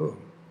Mahaprabhu.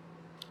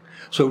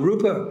 So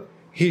Rupa,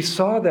 he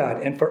saw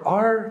that, and for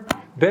our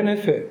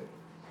benefit,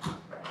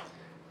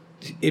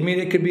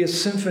 it could be a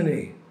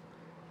symphony,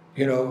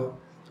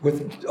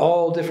 with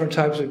all different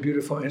types of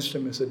beautiful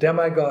instruments. The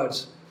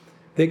demigods,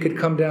 they could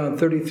come down,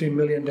 33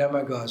 million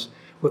demigods.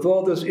 With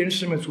all those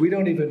instruments, we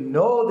don't even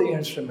know the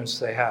instruments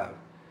they have.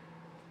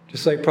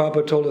 Just like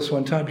Prabhupada told us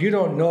one time, you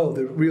don't know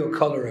the real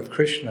color of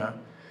Krishna.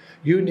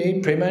 You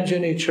need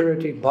premanjani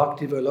charity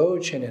bhakti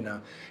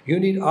velochanina. You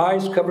need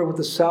eyes covered with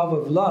the salve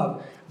of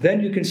love.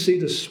 Then you can see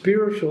the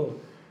spiritual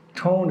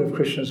tone of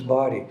Krishna's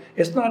body.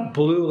 It's not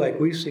blue like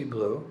we see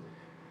blue.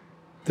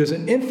 There's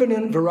an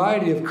infinite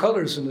variety of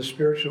colors in the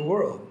spiritual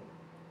world.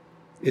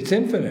 It's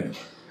infinite.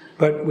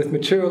 But with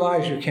material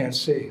eyes, you can't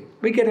see.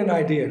 We get an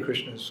idea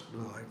Krishna's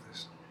blue like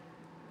this.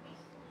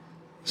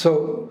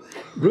 So,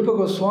 Rupa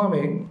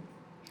Goswami,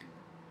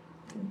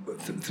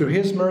 through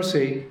his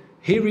mercy,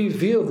 he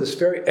revealed this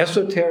very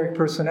esoteric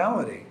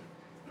personality.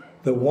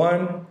 The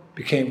one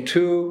became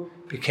two,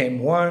 became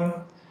one.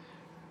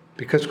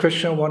 Because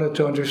Krishna wanted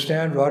to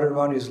understand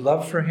Radharani's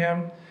love for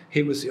him,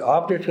 he was the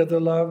object of the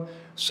love,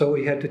 so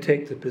he had to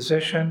take the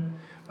position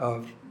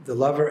of the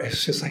lover.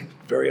 It's just like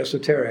very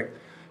esoteric.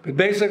 But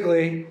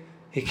basically,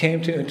 he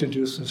came to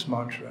introduce this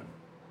mantra.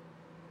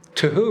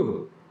 To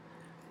who?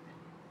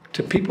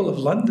 To people of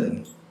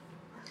London.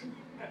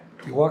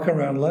 You walk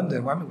around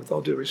London, with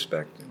all due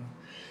respect,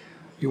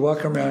 you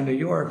walk around New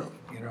York,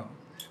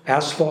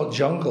 asphalt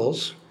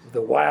jungles, with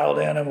the wild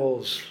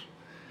animals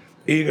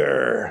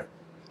eager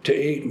to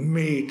eat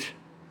meat,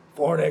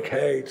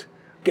 fornicate,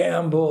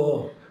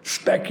 gamble,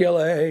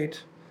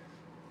 speculate.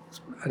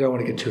 I don't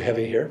want to get too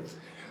heavy here.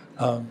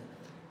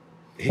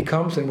 He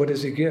comes, and what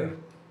does he give?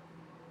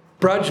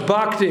 Braj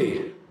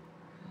Bhakti.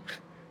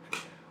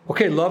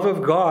 Okay, love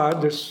of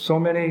God. There's so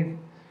many,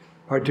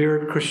 our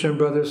dear Christian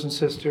brothers and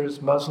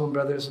sisters, Muslim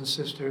brothers and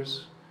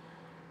sisters,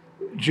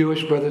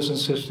 Jewish brothers and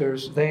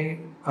sisters, they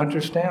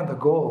understand the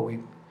goal. We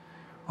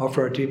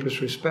offer our deepest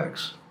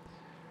respects.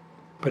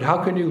 But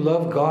how can you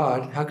love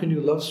God? How can you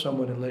love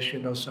someone unless you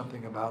know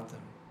something about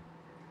them?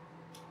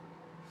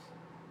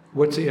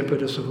 What's the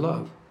impetus of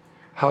love?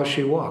 How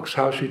she walks,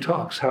 how she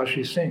talks, how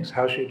she sings,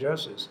 how she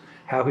dresses,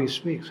 how he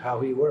speaks,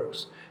 how he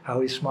works,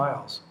 how he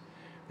smiles.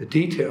 The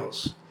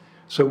details.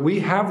 So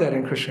we have that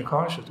in Krishna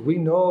consciousness. We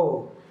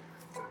know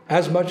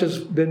as much has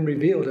been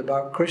revealed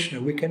about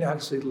Krishna. We can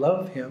actually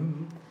love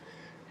him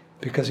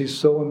because he's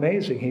so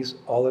amazing. He's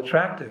all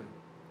attractive.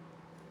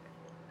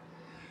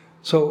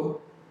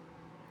 So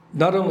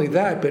not only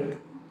that, but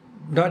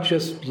not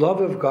just love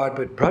of God,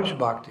 but Braj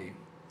Bhakti.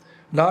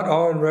 Not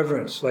awe and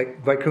reverence,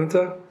 like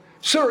Vaikuntha.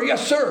 Sir,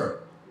 yes, sir.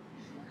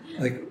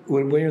 Like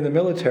when we were in the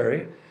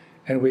military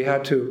and we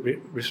had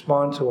to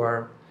respond to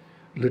our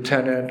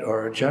lieutenant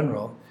or a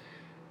general,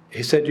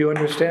 he said, do you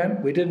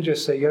understand? We didn't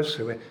just say yes,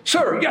 sir. We,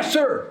 sir, yes,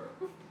 sir.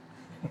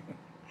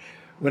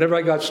 Whenever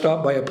I got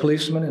stopped by a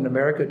policeman in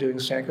America doing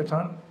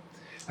Sankirtan,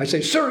 I'd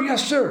say, sir,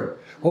 yes, sir.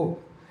 Oh,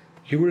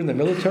 you were in the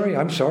military?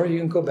 I'm sorry, you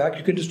can go back.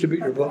 You can distribute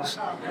your books.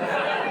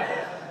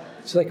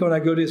 It's like when I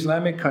go to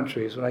Islamic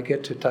countries, when I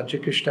get to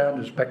Tajikistan,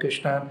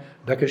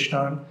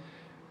 Uzbekistan,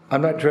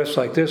 I'm not dressed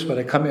like this, but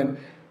I come in,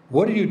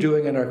 what are you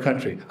doing in our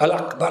country?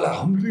 Al-Akbar,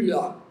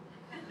 alhamdulillah.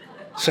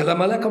 Salam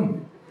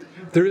alaikum.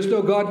 There is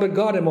no God but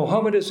God, and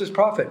Muhammad is his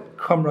prophet.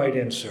 Come right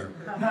in, sir.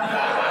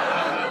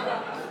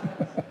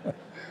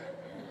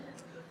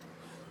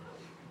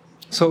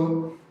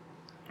 So,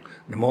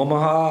 Namo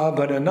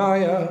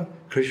Mahabharanaya,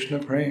 Krishna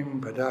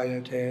Prem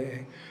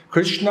Padayate,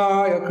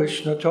 Krishnaya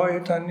Krishna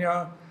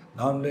Chaitanya,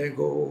 Namde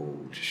Go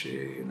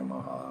Tishe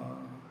Namaha.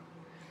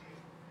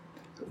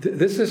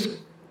 This is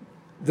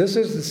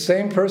the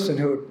same person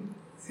who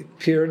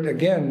appeared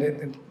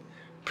again.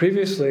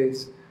 Previously,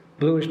 it's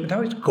bluish, but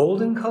now he's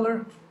golden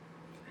color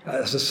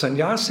as a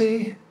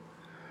sannyasi,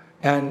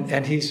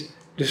 and he's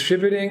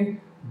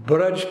distributing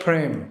Braj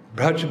Prem,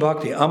 Braj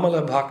Bhakti,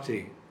 Amala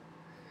Bhakti.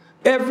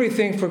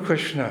 Everything for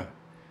Krishna,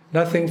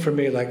 nothing for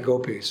me like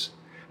gopis.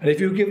 And if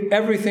you give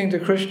everything to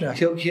Krishna,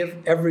 he'll give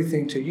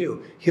everything to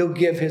you. He'll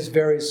give his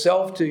very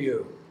self to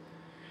you.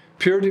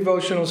 Pure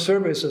devotional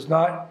service is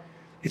not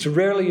It's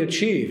rarely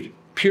achieved.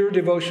 Pure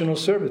devotional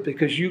service,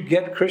 because you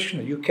get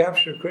Krishna, you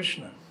capture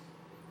Krishna.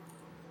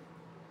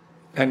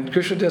 And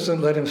Krishna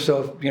doesn't let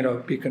himself,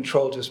 be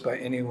controlled just by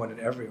anyone and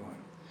everyone.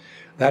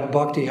 That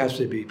bhakti has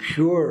to be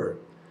pure,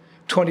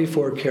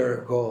 24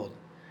 karat gold,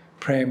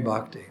 prem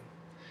bhakti.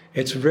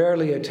 It's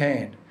rarely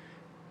attained.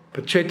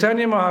 But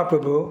Chaitanya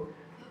Mahaprabhu,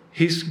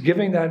 he's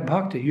giving that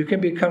bhakti. You can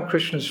become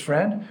Krishna's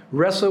friend,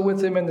 wrestle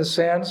with him in the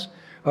sands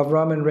of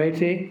Raman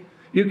Reti.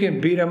 You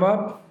can beat him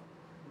up,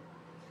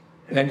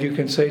 and you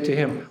can say to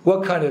him,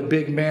 "What kind of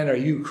big man are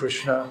you,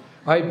 Krishna?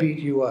 I beat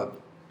you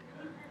up."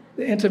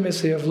 The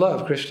intimacy of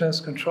love. Krishna is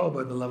controlled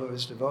by the love of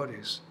his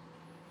devotees.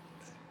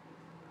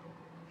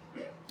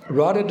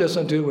 Radha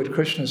doesn't do what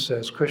Krishna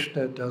says.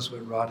 Krishna does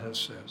what Radha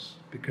says,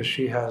 because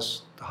she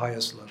has the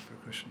highest love for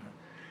Krishna.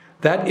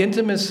 That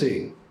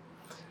intimacy,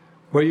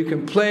 where you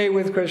can play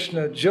with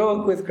Krishna,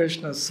 joke with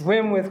Krishna,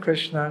 swim with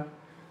Krishna,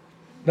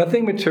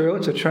 nothing material,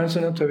 it's a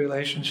transcendental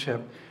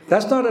relationship.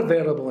 That's not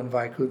available in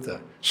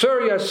Vaikuntha.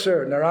 Sir, yes,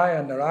 sir,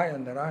 Narayan,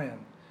 Narayan, Narayan.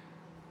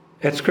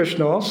 It's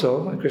Krishna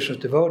also, and Krishna's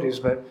devotees,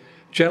 but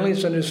generally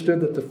it's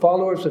understood that the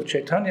followers of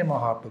Chaitanya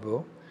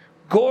Mahaprabhu,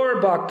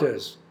 Gaur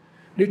Bhaktas,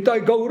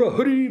 Nitai Gaura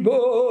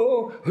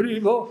Haribo,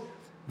 Haribo,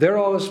 they're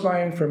all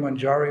aspiring for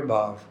Manjari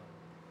Bhav.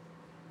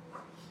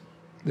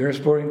 They're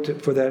aspiring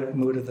for that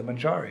mood of the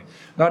Manjari.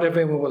 Not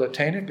everyone will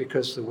attain it,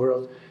 because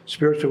the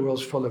spiritual world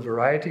is full of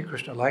variety.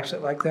 Krishna likes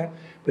it like that.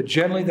 But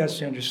generally that's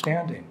the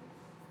understanding.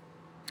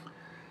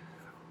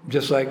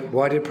 Just like,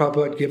 why did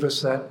Prabhupada give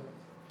us that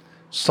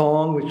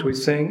song which we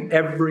sing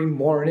every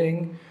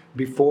morning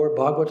before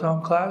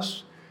Bhagavatam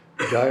class?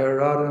 Jaya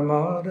Radha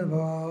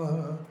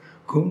Madhava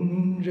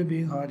Kunja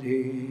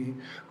Bihari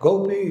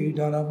Gopi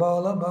Dana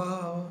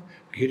Balaba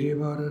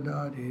Girivara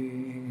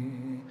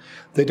Dadi.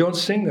 They don't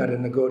sing that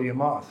in the Gaudiya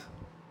Math.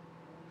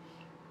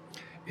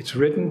 It's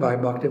written by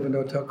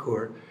Bhaktivinoda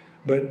Thakur,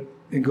 but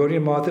in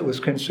Gaudiya Math it was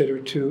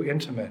considered too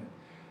intimate.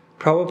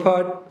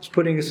 Prabhupada is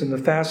putting us in the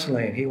fast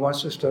lane. He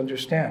wants us to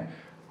understand.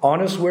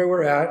 On us where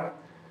we're at,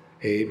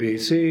 A, B,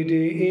 C, D,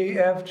 E,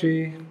 F,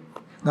 G,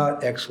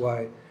 not X,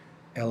 Y,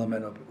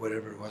 elemental,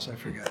 whatever it was, I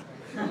forget.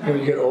 When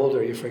you get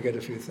older, you forget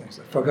a few things.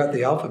 I forgot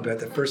the alphabet,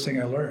 the first thing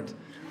I learned.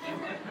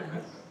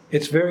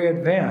 It's very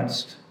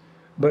advanced,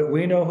 but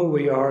we know who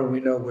we are and we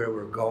know where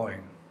we're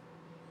going.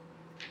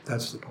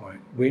 That's the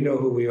point. We know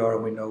who we are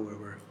and we know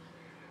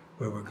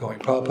where we're going.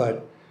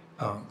 Prabhupada,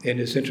 in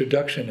his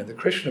introduction in the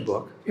Krishna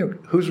book,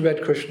 who's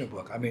read Krishna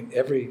book? I mean,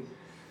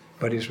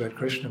 everybody's read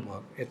Krishna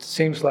book. It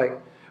seems like,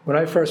 when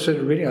I first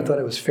started reading, I thought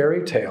it was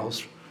fairy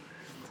tales,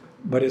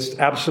 but it's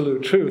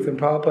absolute truth. And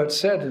Prabhupada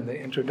said in the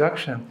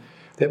introduction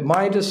that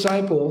my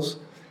disciples,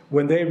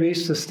 when they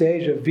reach the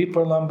stage of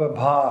Vipralamba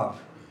Bhav,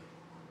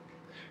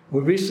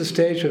 will reach the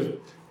stage of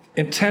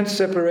intense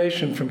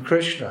separation from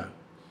Krishna.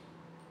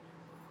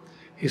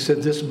 He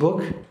said this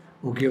book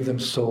will give them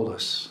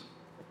solace.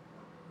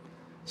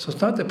 So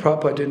it's not that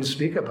Prabhupada didn't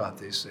speak about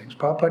these things.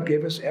 Prabhupada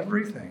gave us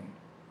everything.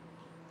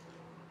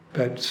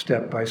 But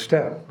step by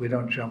step, we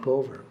don't jump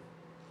over.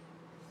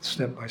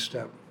 Step by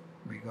step,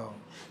 we go.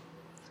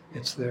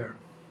 It's there.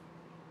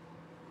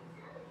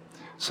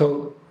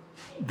 So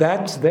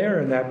that's there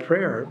in that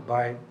prayer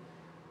by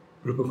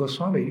Rupa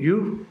Goswami.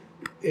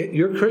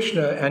 You're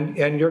Krishna,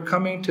 and you're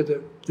coming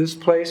to this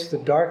place, the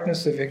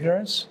darkness of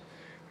ignorance,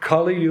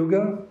 Kali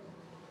Yuga,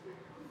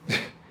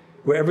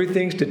 where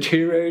everything's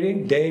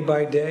deteriorating day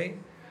by day,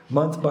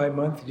 month by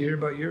month, year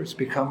by year. It's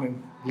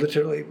becoming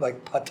literally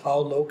like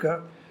Patal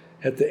Loka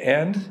at the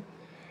end.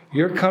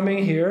 You're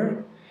coming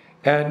here,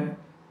 and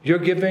you're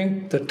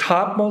giving the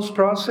topmost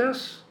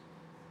process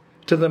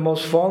to the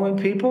most fallen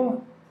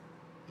people?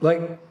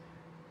 Like,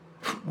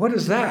 what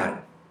is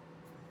that?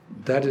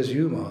 That is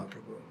you,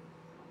 Mahaprabhu.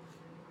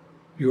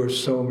 You are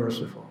so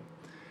merciful.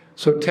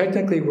 So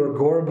technically we're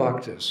Gaur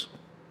Bhaktas.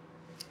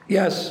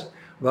 Yes,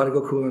 Radha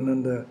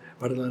Gokulananda,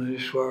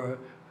 Radhalanandeshwara,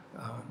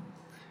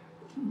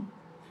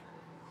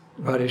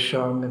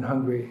 Radhesham in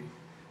Hungary.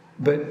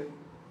 But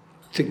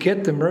to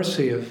get the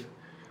mercy of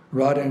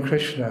Radha and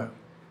Krishna,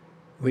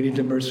 we need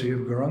the mercy of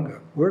Gauranga.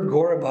 We're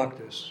Gaura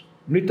Bhaktas.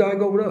 Nitai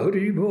Gaura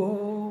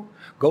Haribo,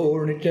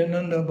 Gaur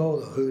Nityananda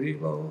Bola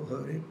Haribo,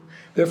 Haribo.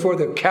 Therefore,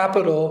 the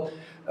capital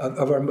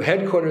of our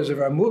headquarters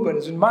of our movement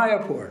is in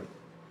Mayapur.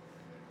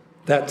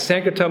 That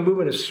Sankirtan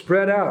movement is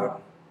spread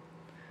out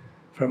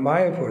from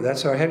Mayapur.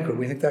 That's our headquarters.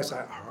 We think that's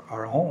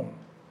our home.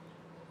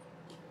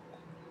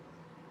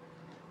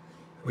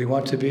 We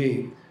want to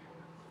be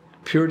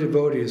pure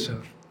devotees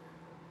of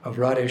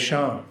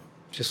Radhesham.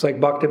 Just like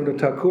Bhaktivinoda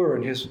Thakur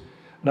in his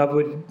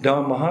Navadvip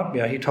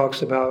Mahatmya, he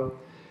talks about,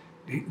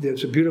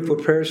 there's a beautiful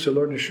prayers to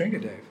Lord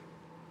Nrsingadev.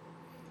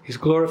 He's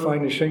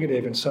glorifying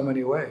Nrsingadev in so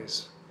many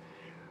ways.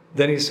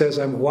 Then he says,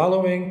 I'm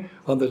wallowing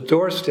on the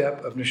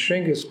doorstep of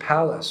Nrsinga's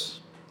palace,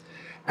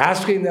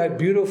 asking that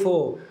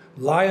beautiful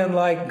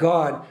lion-like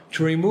God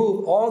to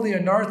remove all the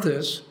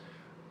anarthas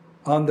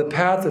on the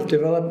path of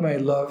developing my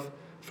love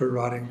for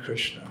Radha and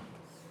Krishna.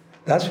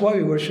 That's why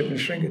we worship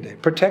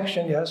Nrsingadev.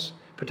 Protection, yes,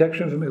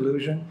 protection from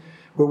illusion.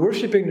 We're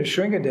worshiping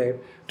Nrsingadev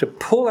to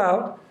pull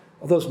out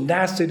all those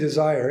nasty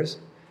desires.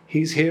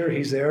 He's here,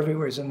 he's there,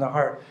 everywhere, he's in the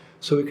heart.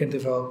 So we can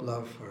develop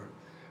love for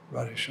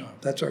Radheshyam.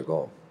 That's our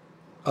goal.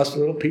 Us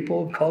little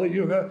people, Kali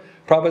Yuga.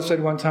 Prabhupada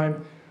said one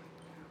time,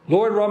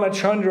 Lord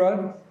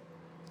Ramachandra,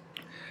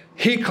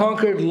 he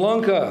conquered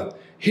Lanka,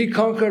 he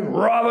conquered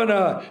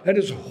Ravana and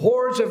his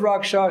hordes of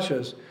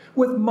Rakshasas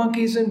with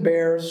monkeys and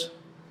bears.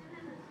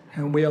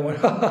 And we all went,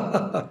 ha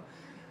ha ha.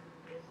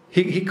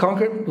 He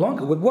conquered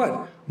Lanka with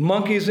what?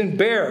 Monkeys and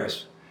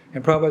bears.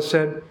 And Prabhupada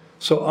said,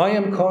 so I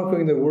am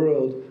conquering the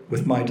world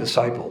with my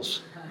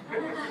disciples.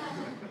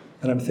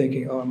 And I'm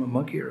thinking, oh, I'm a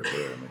monkey or a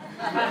bear.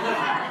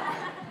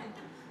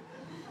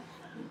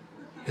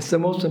 It's the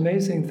most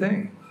amazing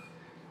thing.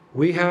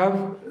 We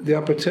have the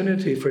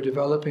opportunity for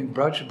developing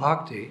Braj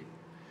Bhakti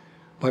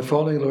by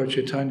following Lord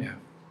Chaitanya.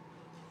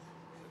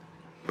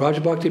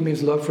 Braj Bhakti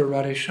means love for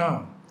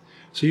Radheshyam.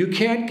 So you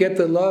can't get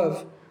the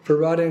love for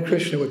Radha and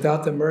Krishna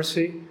without the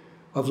mercy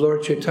of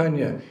Lord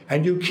Chaitanya.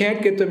 And you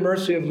can't get the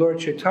mercy of Lord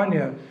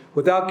Chaitanya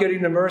without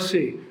getting the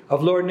mercy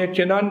of Lord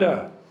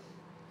Nityananda.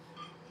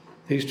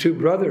 These two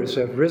brothers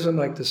have risen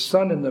like the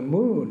sun and the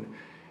moon,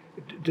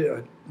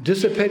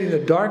 dissipating the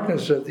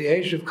darkness of the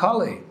age of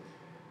Kali.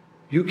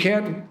 You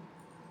can't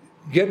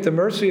get the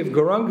mercy of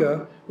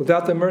Gauranga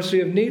without the mercy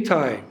of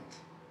Nitai.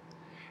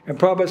 And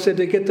Prabhupada said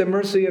to get the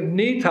mercy of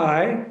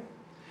Nitai,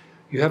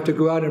 you have to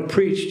go out and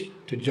preach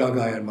to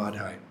Jagai and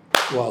Madhai.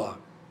 Voila.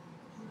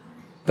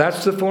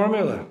 That's the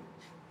formula.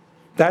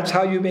 That's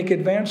how you make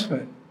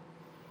advancement.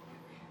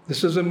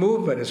 This is a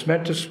movement. It's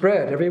meant to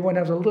spread. Everyone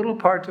has a little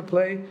part to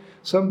play,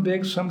 some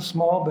big, some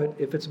small, but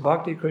if it's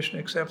Bhakti, Krishna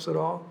accepts it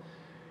all.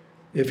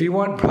 If you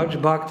want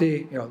Braj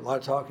Bhakti, a lot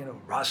of talk,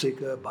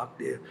 Rasika,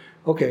 Bhakti,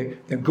 okay,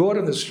 then go out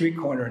on the street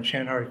corner and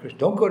chant Hare Krishna.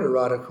 Don't go to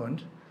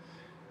Radhakund.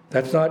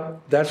 That's a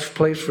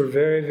place for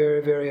very,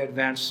 very, very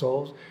advanced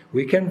souls.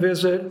 We can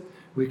visit,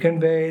 we can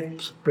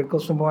bathe, sprinkle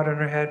some water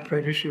on our head,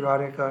 pray to Shri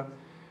Radhika.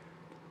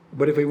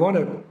 But if we want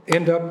to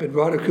end up in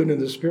Radhakund in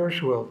the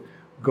spiritual world,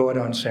 go out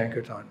on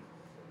Sankirtan.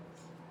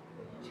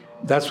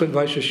 That's what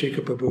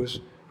Vaisheshika Prabhu is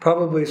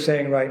probably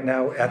saying right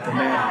now at the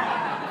man.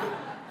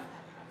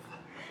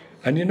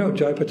 And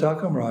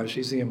Jayapataka Maharaj,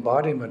 he's the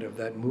embodiment of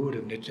that mood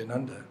of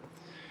Nityananda.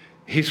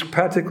 He's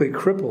practically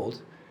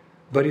crippled,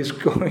 but he's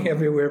going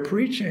everywhere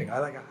preaching.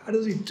 How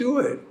does he do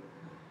it?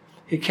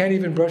 He can't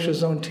even brush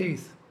his own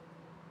teeth.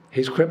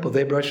 He's crippled.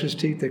 They brush his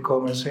teeth, they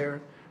comb his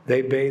hair,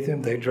 they bathe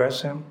him, they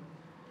dress him.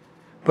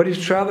 But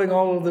he's traveling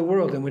all over the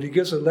world, and when he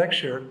gives a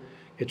lecture,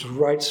 it's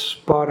right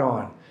spot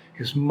on.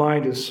 His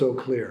mind is so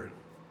clear.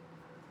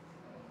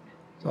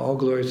 So all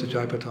glories to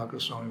Jayapataka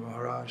Swami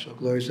Maharaj, all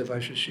glories to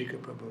Vaisheshika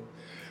Prabhu.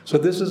 So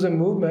this is a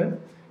movement,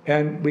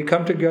 and we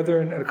come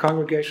together in a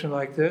congregation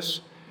like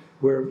this.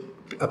 We're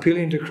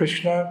appealing to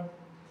Krishna.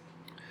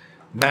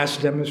 Mass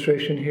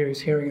demonstration here,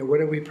 he's hearing it. What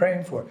are we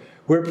praying for?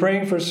 We're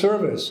praying for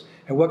service.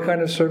 And what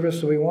kind of service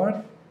do we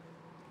want?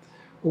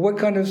 Well, what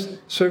kind of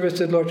service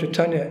did Lord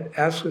Chaitanya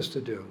ask us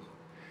to do?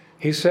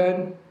 He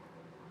said,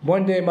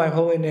 one day my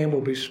holy name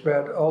will be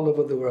spread all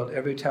over the world,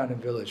 every town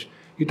and village.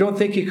 You don't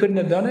think he couldn't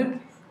have done it?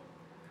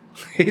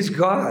 He's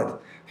God.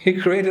 He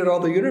created all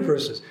the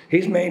universes.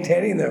 He's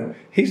maintaining them.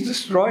 He's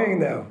destroying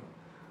them.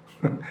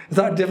 It's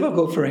not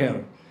difficult for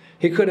him.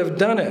 He could have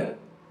done it.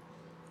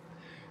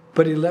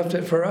 But he left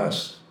it for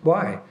us.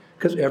 Why?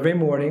 Because every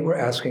morning we're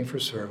asking for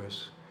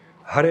service.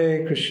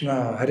 Hare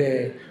Krishna,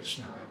 Hare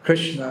Krishna,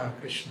 Krishna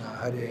Krishna,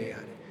 Hare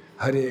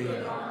Hare,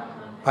 Hare.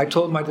 I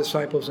told my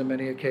disciples on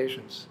many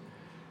occasions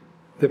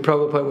that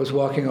Prabhupada was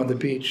walking on the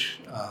beach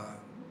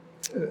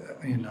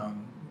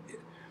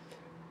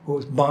it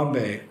was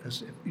Bombay.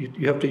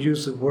 You have to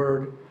use the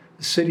word,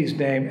 the city's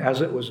name as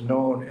it was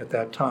known at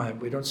that time.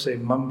 We don't say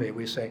Mumbai,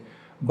 we say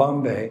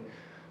Bombay.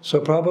 So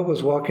Prabhupada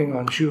was walking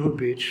on Juhu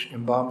Beach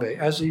in Bombay,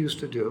 as he used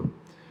to do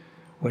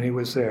when he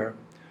was there.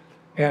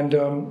 And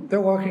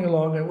they're walking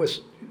along, and it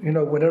was,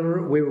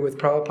 whenever we were with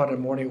Prabhupada on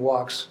morning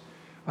walks,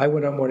 I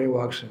went on morning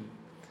walks in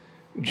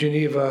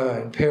Geneva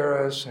and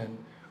Paris and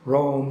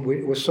Rome.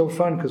 It was so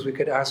fun because we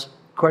could ask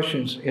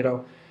questions,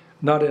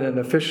 not in an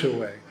official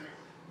way.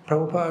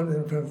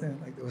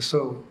 Prabhupada, it was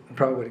so, and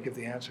Prabhupada would give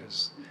the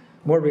answers.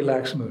 More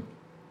relaxed mood.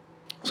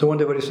 So one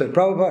day what he said,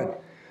 Prabhupada,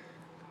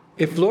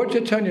 if Lord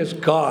Chaitanya is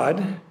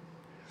God,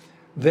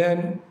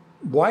 then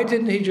why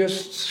didn't he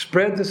just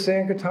spread the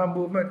Sankirtan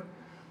movement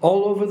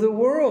all over the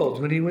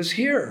world when he was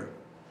here?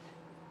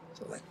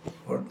 So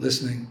we're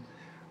listening.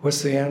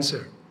 What's the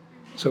answer?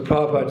 So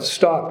Prabhupada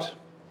stopped,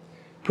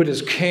 put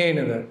his cane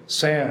in the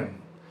sand,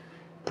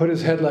 put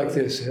his head like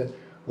this. He said,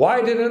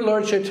 why didn't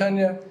Lord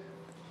Chaitanya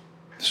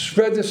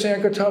spread the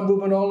Sankirtan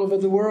movement all over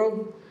the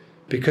world?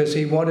 Because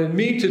he wanted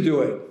me to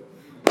do it.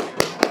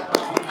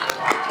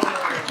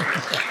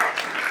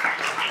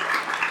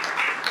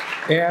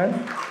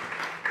 And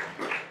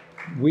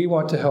we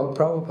want to help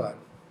Prabhupada.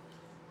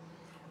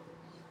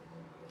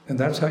 And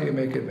that's how you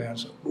make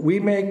advancement. We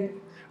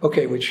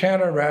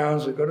chant our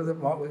rounds, we go to the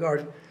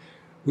garden.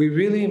 We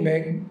really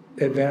make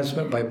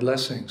advancement by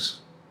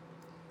blessings.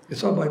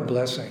 It's all by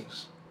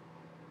blessings.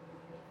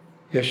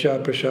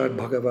 Yasha Prasad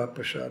Bhagavat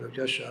Prasad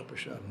Yasha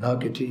Prasad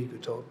Nagati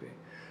Gutopi.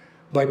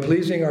 By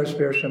pleasing our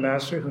spiritual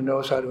master who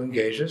knows how to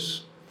engage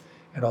us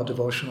in all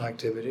devotional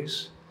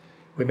activities,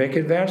 we make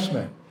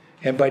advancement.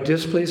 And by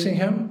displeasing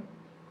him,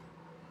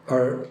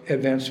 our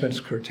advancement's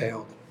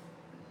curtailed.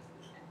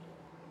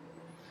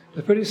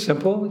 It's pretty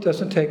simple. It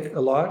doesn't take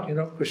a lot.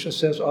 Krishna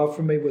says,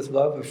 offer me with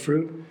love a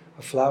fruit,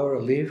 a flower,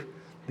 a leaf.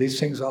 These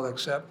things I'll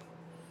accept.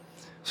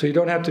 So you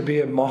don't have to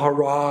be a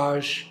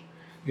Maharaj,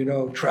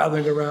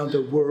 traveling around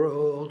the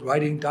world,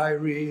 writing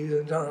diaries,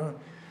 and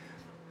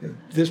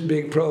this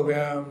big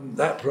program,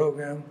 that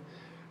program.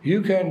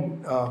 You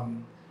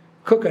can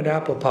cook an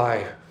apple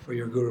pie for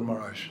your Guru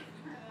Maharaj.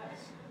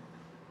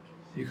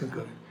 You can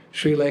cook it.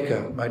 Sri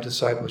Lekha, my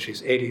disciple,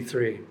 she's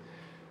 83.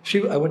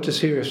 I went to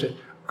see her and said,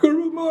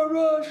 Guru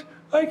Maharaj,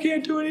 I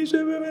can't do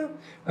anything.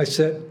 I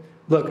said,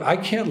 look, I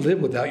can't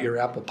live without your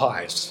apple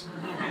pies.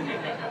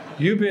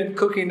 You've been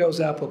cooking those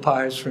apple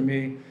pies for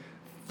me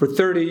for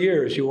 30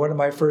 years. You're one of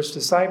my first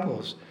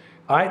disciples.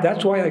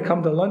 That's why I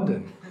come to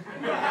London.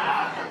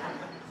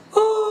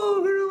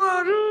 Oh, Guru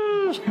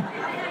Maharaj.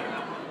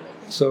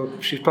 So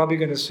she's probably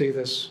going to see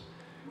this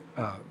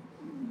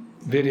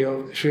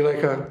video. Sri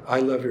Lekha,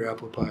 I love your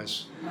apple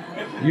pies.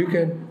 You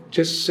can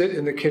just sit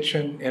in the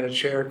kitchen in a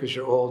chair because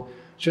you're old.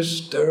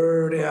 Just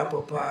stir the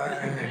apple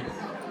pie,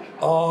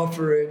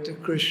 offer it to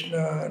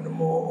Krishna, and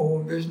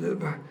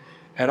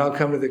I'll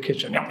come to the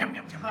kitchen.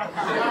 In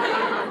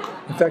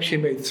fact, she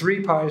made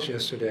 3 pies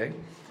yesterday,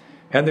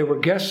 and there were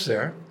guests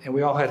there, and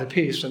we all had a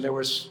piece, and there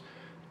was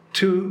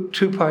two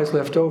pies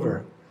left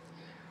over.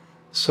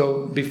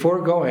 So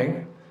before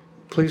going,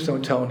 please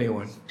don't tell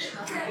anyone.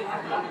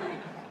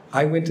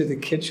 I went to the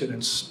kitchen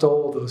and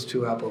stole those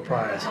 2 apple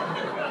pies.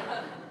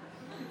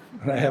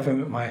 And I have them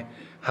at my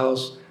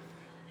house.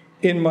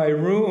 In my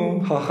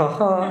room, ha ha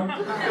ha.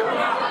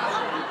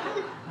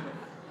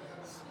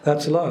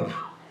 That's love.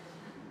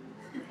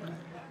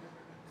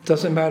 It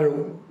doesn't matter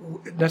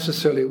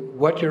necessarily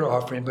what you're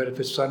offering, but if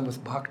it's done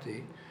with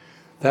bhakti,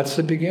 that's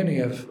the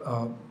beginning of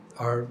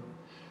our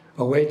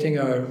awaiting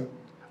our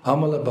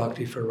Amala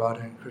Bhakti for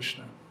Radha and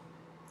Krishna.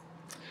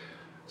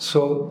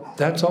 So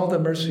that's all the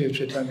mercy of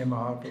Chaitanya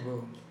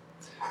Mahaprabhu.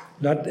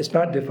 It's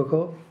not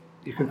difficult.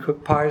 You can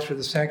cook pies for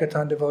the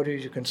Sankirtan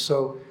devotees. You can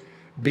sew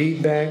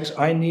bead bags.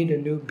 I need a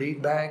new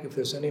bead bag. If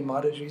there's any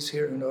Matajis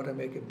here who know how to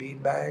make a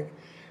bead bag,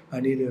 I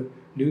need a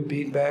new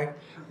bead bag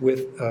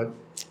with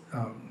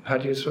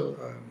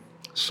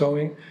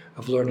sewing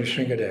of Lord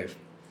Nrsingadev.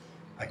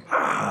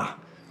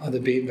 On the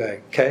bead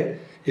bag. Okay?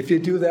 If you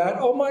do that,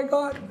 oh my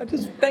God, I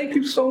just thank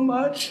you so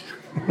much.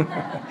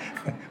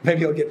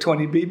 Maybe I'll get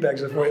 20 bead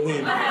bags before I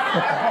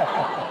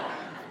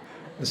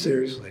leave.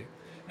 Seriously.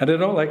 And I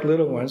don't like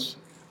little ones.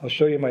 I'll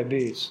show you my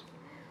beads.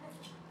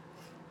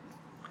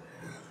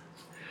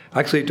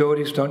 Actually,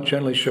 devotees don't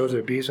generally show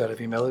their beads out of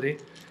humility,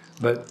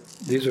 but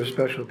these are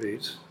special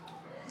beads.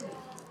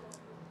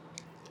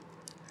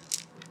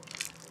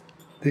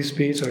 These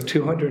beads are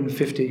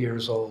 250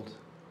 years old.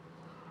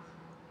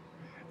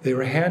 They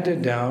were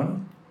handed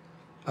down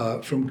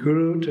from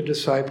guru to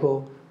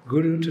disciple,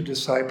 guru to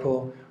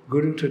disciple,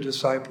 guru to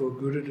disciple,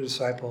 guru to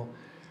disciple,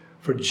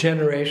 for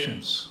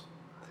generations.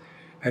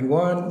 And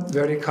one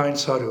very kind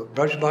sadhu,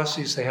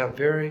 Brajbasis, they have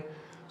very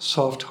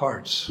soft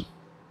hearts,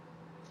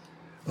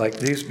 like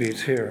these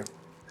beads here.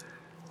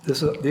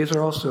 These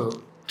are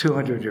also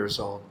 200 years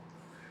old.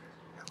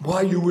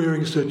 Why are you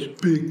wearing such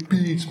big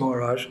beads,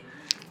 Maharaj?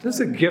 This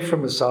is a gift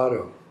from a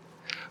sadhu.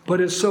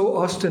 But it's so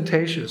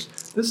ostentatious.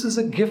 This is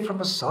a gift from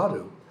a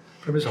sadhu,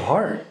 from his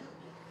heart.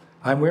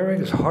 I'm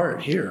wearing his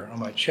heart here on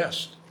my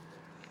chest.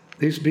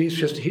 These beads,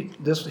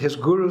 his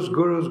guru's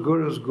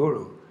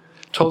guru.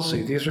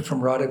 Tulsi, these are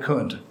from Radha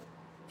Kund.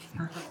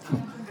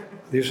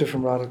 These are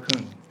from Radha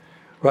Kund.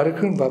 Radha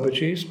Kund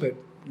Babajis, but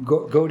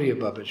Gaudiya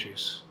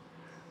Babajis.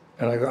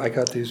 And I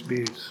got these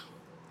beads.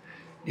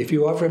 If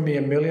you offer me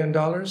 $1 million,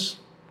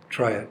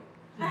 try it.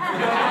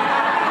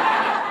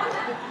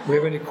 We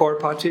have any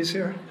Kaur-patis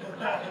here?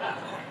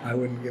 I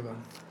wouldn't give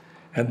them.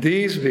 And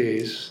these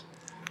beads,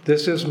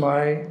 this is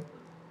my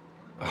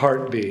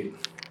heartbeat.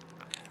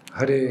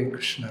 Hare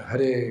Krishna,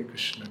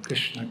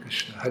 Krishna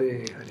Krishna, Hare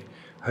Hare,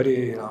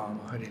 Hare Rama,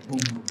 Hare boom,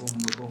 boom,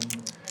 boom.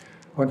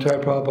 One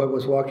time Prabhupada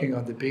was walking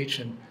on the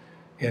beach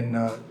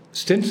in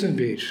Stinson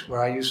Beach,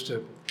 where I used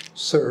to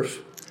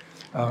surf.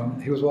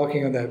 He was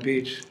walking on that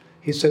beach.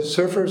 He said,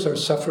 surfers are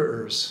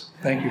sufferers.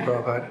 Thank you,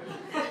 Prabhupada.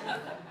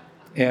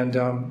 And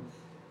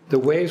the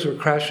waves were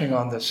crashing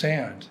on the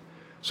sand.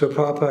 So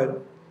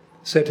Prabhupada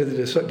said to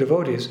the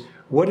devotees,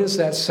 what is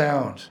that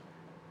sound?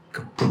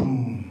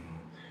 Kaboom,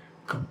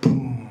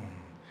 kaboom.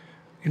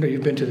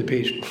 You've been to the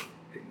beach.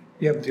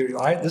 This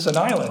is an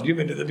island. You've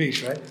been to the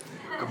beach, right?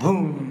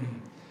 Kaboom.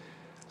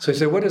 So he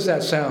said, what is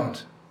that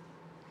sound?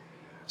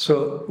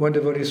 So one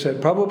devotee said,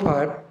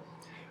 Prabhupada,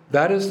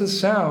 that is the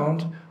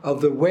sound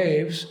of the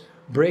waves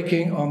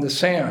breaking on the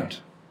sand.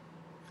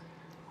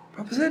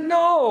 Prabhupada said,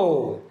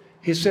 no.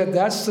 He said,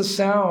 that's the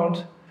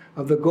sound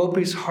of the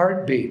gopis'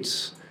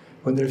 heartbeats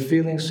when they're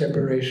feeling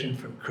separation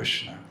from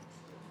Krishna.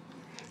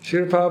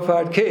 Srila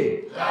Prabhupada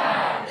ki.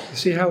 You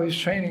see how he's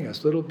training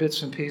us, little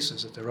bits and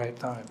pieces at the right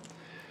time.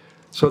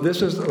 So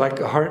this is like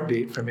a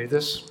heartbeat for me.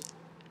 This,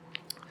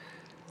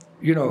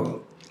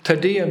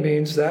 tadiya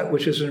means that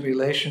which is in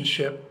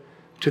relationship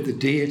to the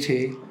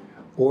deity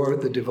or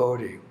the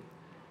devotee.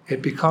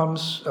 It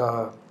becomes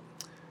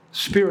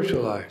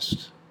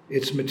spiritualized.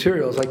 It's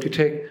materials, like you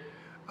take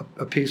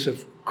a piece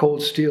of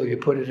cold steel, you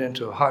put it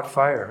into a hot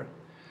fire,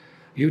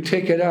 you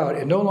take it out,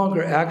 it no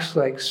longer acts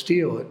like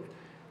steel,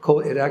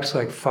 it acts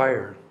like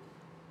fire.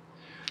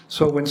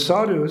 So when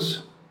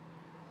sadhus,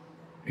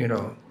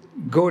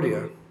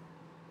 Gaudiya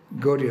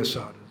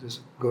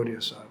sadhus,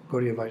 Gaudiya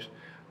Vaishnavas,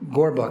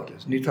 Gaur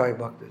Bhaktas, Nitai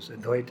Bhaktas,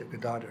 Advaita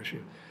Gadadhar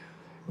Shiva,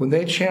 when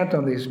they chant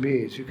on these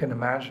beads, you can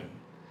imagine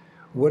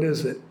what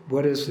is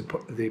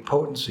the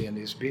potency in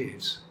these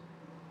beads.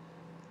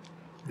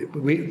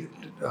 Gaudiya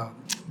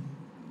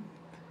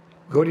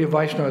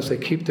Vaishnavas, they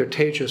keep their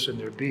tejas in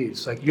their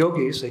beads. Like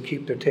yogis, they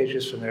keep their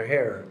tejas in their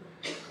hair.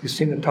 You've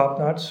seen the top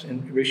knots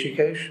in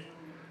Rishikesh?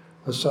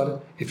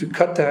 If you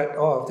cut that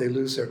off, they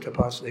lose their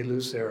tapas, they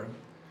lose their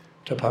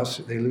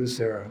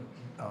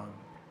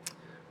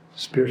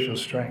spiritual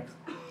strength.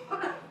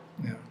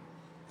 Yeah.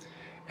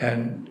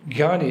 And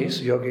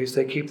jnanis, yogis,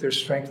 they keep their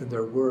strength in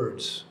their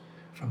words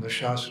from the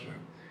Shastra.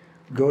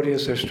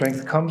 Gaudiyas, their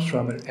strength comes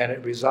from it, and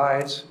it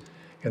resides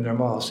in their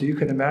mouths. So you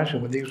can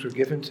imagine when these were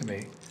given to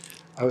me,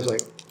 I was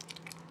like,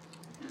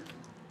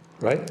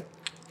 right?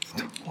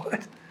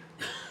 What?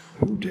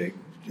 Who dig?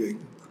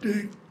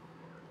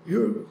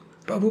 You're a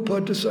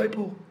Prabhupada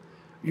disciple.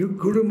 You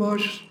Guru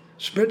Maharaj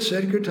spread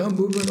Sankirtan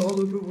movement all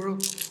over the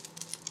world.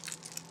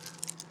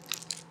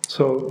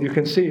 So you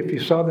can see, if you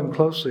saw them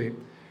closely,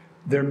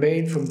 they're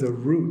made from the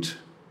root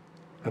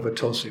of a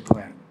tulsi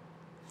plant.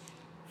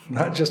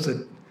 Not just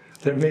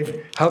they're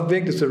made, how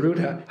big does the root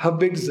have, how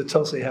big does the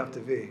tulsi have to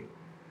be?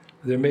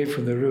 They're made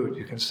from the root,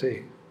 you can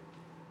see.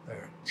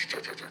 There.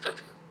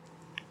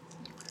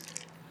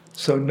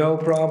 So no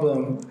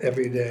problem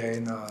every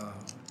day. No.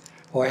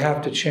 Oh, I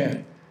have to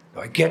chant.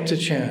 No, I get to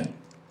chant.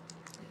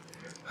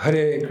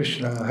 Hare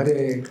Krishna,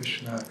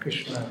 Krishna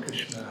Krishna,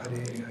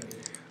 Hare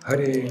Hare,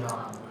 Hare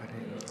Rama,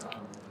 Hare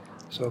Rama.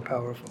 So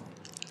powerful.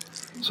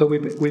 So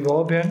we've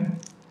all been,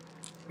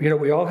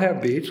 we all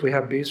have beads. We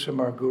have beads from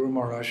our Guru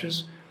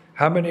Maharajas.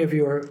 How many of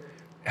you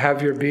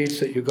have your beads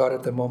that you got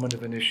at the moment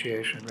of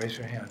initiation? Raise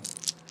your hand.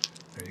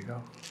 There you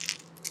go.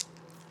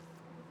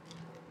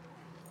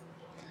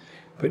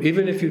 But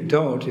even if you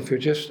don't, if you're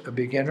just a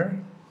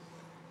beginner,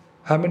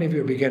 how many of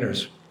you are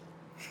beginners?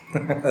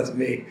 That's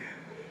me.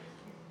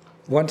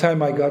 One time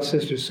my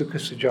godsister Sukha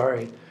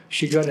Sujari,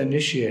 she got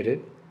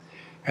initiated,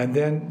 and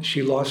then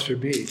she lost her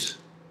beads.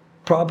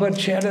 Prabhupada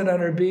chanted on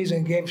her beads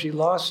and she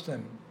lost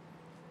them.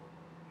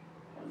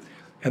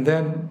 And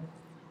then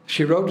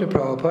she wrote to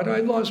Prabhupada, I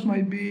lost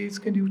my beads,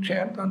 can you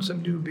chant on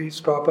some new beads?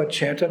 Prabhupada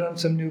chanted on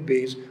some new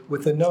beads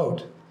with a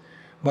note.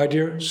 My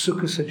dear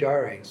Sukha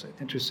Sujari, it's an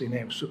interesting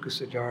name, Sukha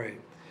Sujari.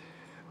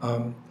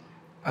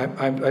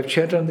 I've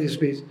chanted on these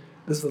beads.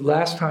 This is the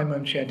last time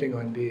I'm chanting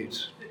on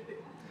beads.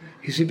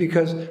 You see,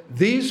 because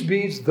these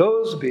beads,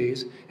 those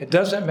beads, it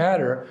doesn't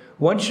matter.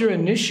 Once you're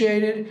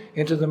initiated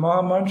into the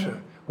Maha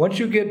Mantra, once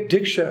you get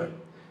Diksha,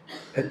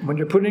 when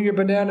you're putting your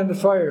banana in the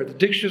fire, the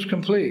Diksha is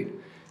complete.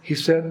 He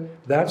said,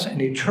 that's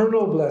an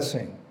eternal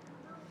blessing.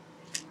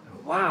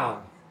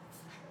 Wow.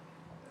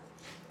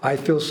 I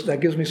feel that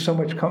gives me so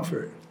much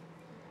comfort.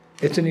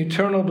 It's an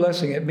eternal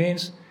blessing. It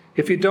means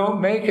if you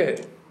don't make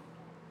it,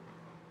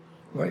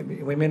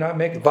 we may not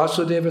make it.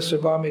 Vasudeva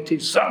Sarvamiti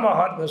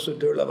Samahatma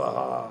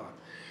Sudurlavaha.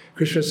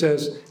 Krishna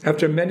says,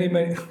 after many,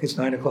 it's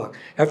 9:00.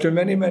 After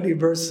many, many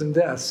births and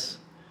deaths,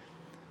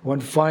 one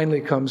finally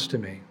comes to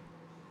me.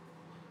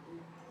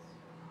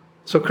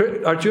 So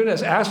Arjuna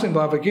is asking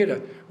Bhagavad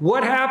Gita,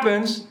 what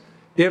happens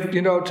if,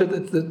 to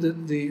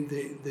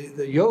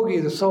the yogi,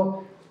 the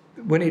soul,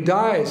 when he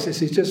dies, is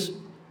he just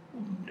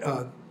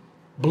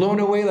blown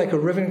away like a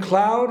riven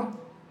cloud?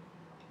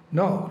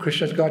 No,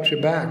 Krishna's got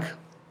your back.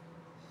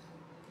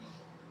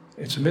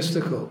 It's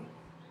mystical.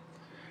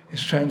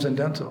 It's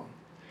transcendental.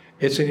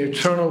 It's an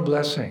eternal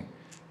blessing.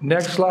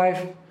 Next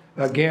life,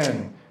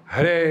 again,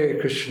 Hare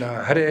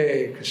Krishna,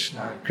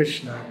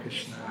 Krishna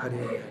Krishna,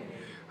 Hare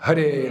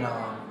Hare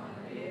Rama.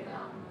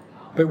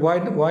 But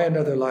why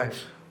another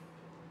life?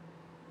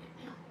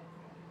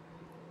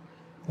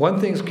 One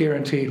thing's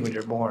guaranteed when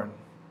you're born,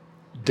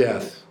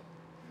 death.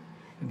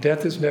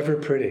 Death is never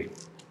pretty.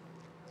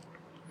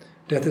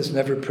 Death is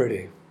never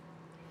pretty.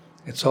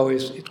 It's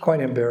quite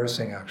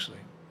embarrassing, actually.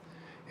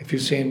 If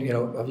you've seen, a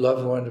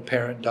loved one, a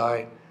parent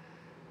die,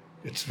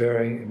 it's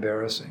very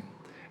embarrassing.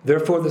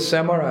 Therefore, the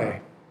samurai,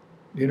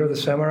 the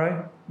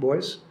samurai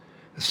boys?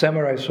 The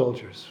samurai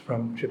soldiers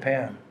from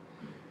Japan.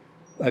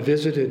 I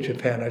visited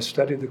Japan, I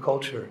studied the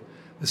culture.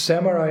 The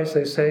samurais,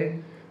 they say,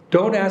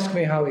 don't ask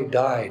me how he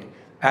died,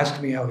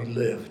 ask me how he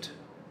lived.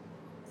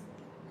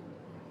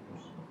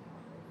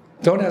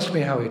 Don't ask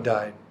me how he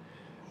died.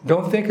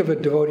 Don't think of a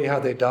devotee how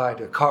they died,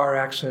 a car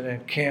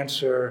accident,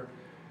 cancer,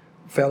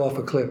 fell off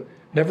a cliff.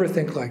 Never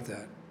think like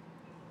that.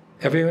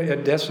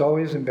 That's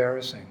always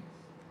embarrassing.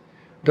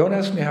 Don't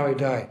ask me how he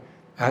died.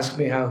 Ask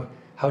me how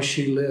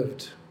she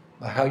lived.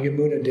 how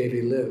Yamuna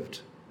Devi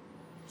lived.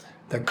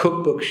 The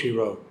cookbook she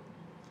wrote.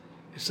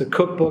 It's the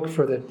cookbook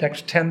for the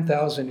next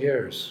 10,000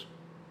 years.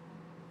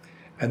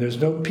 And there's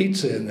no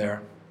pizza in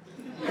there.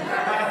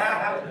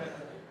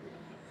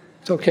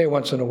 It's okay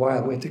once in a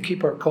while. We have to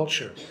keep our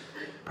culture.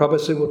 Prabhupada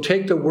said, we'll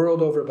take the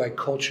world over by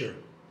culture.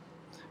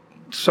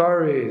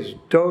 Saris,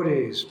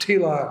 dhotis,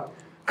 tilak,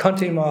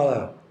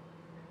 kantimala,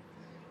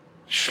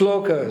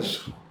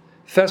 shlokas,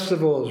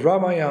 festivals,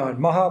 Ramayan,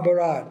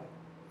 Mahabharat,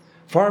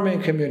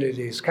 farming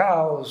communities,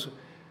 cows.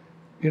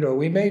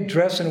 We made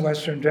dress and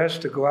Western dress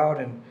to go out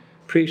and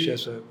preach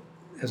as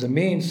a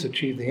means to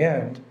achieve the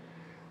end,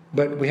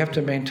 but we have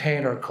to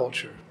maintain our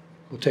culture.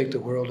 We'll take the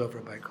world over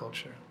by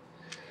culture.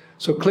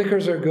 So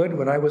clickers are good.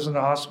 When I was in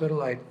the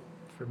hospital,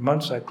 for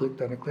months I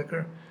clicked on a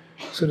clicker.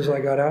 As soon as I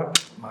got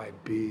out, my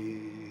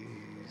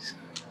bees.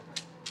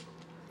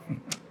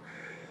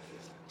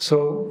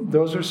 So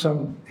those are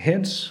some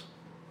hints.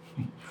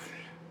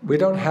 We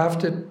don't have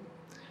to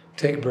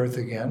take birth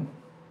again.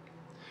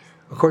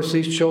 Of course,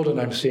 these children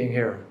I'm seeing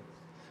here,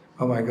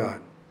 oh my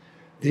God,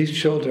 these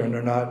children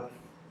are not,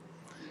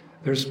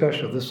 they're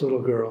special. This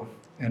little girl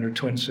and her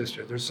twin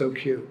sister, they're so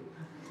cute.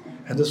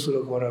 And this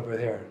little one over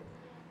there,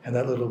 and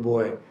that little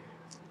boy,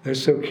 they're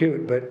so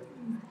cute. But,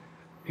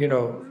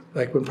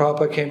 like when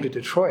Prabhupada came to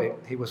Detroit,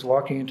 he was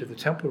walking into the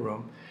temple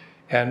room,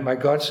 and my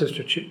god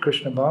sister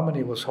Krishna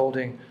Bhamani was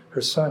holding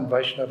her son,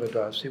 Vaishnava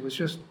Das. He was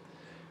just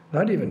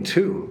not even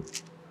 2.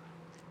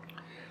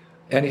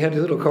 And he had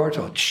his little car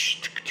tool.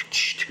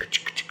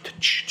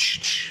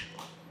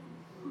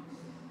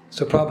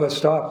 So Prabhupada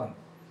stopped him.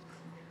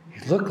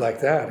 He looked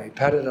like that, and he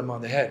patted him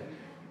on the head.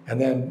 And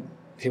then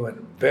he went,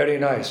 very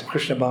nice. And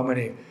Krishna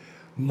Bhamani,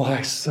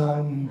 my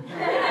son,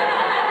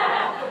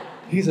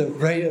 he's a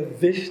ray of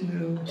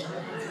Vishnu.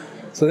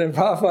 So then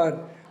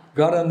Prabhupada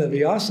got on the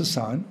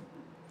Vyasa-san,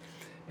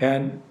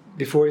 and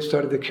before he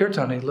started the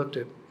kirtan, he looked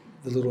at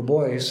the little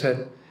boy. He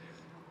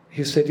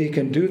said he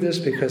can do this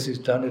because he's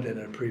done it in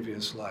a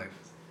previous life.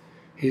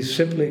 He's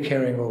simply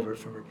carrying over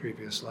from a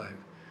previous life.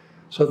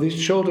 So these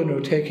children who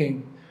are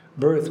taking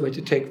birth, we have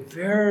to take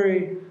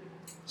very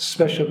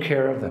special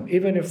care of them,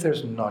 even if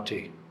there's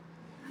naughty.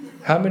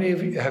 How many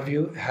of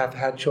you have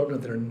had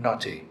children that are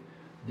naughty?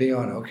 Be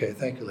honest. Okay,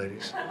 thank you,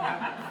 ladies.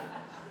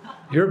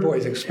 Your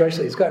boys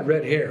especially, he's got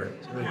red hair.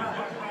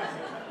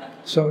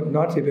 So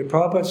naughty. But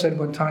Prabhupada said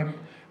one time,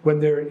 when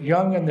they're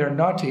young and they're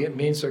naughty, it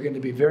means they're going to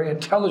be very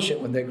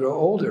intelligent when they grow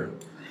older.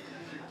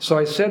 So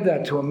I said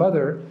that to a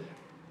mother.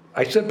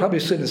 Probably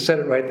shouldn't have said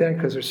it right then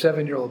because her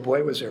 7-year-old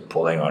boy was there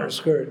pulling on her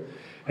skirt.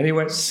 And he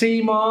went,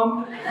 see,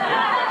 Mom?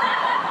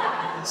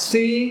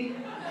 See?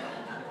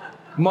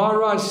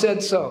 Maharaj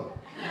said so.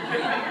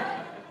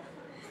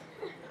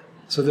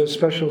 So they're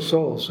special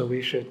souls, so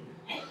we should,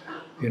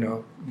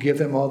 give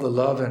them all the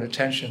love and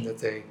attention that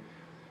they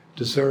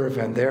deserve,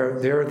 and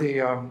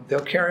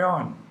they'll carry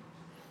on.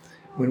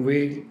 When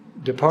we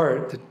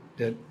depart,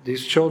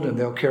 these children,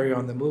 they'll carry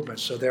on the movement.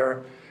 So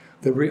they're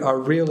our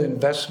real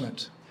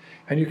investment.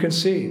 And you can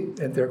see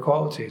in their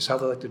qualities how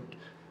they like to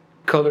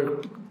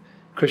color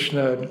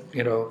Krishna,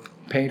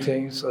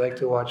 paintings. They like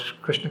to watch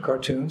Krishna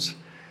cartoons.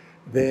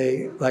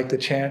 They like to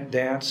chant,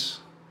 dance.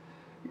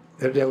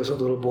 There was a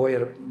little boy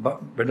at a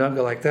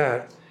Vrinanga like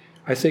that.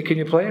 I say, can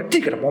you play it?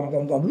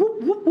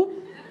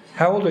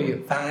 How old are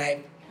you?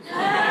 5.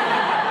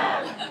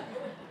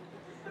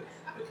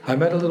 I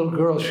met a little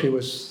girl, she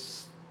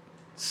was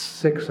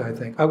 6, I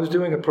think. I was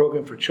doing a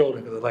program for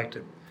children because I like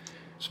to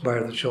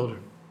inspire the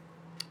children.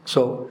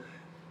 So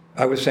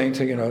I was saying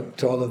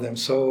to all of them,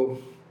 do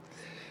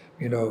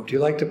you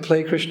like to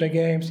play Krishna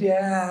games?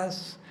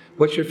 Yes.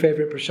 What's your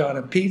favorite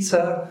prasadam?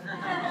 Pizza.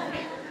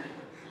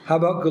 How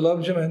about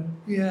gulab jamun?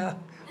 Yeah.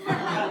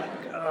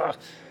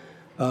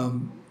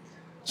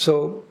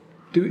 So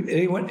do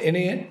any one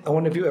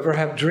of you ever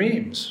have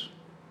dreams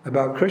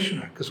about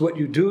Krishna? Because what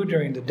you do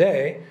during the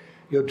day,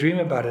 you'll dream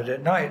about it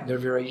at night. They're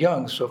very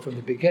young, so from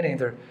the beginning,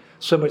 they're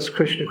so much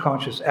Krishna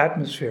conscious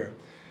atmosphere.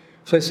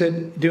 So I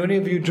said, do any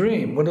of you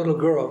dream? One little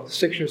girl,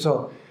 6 years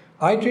old.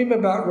 I dream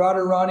about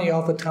Radharani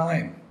all the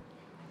time.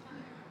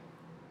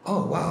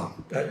 Oh, wow,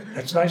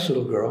 that's nice,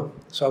 little girl.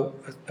 So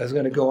I was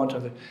going to go on to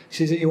the...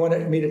 She said, you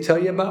wanted me to tell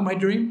you about my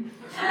dream?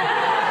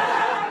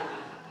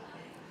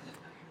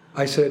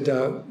 I said,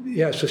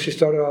 yeah. So she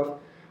started off,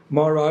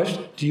 Maharaj,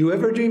 do you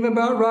ever dream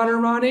about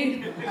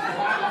Radharani?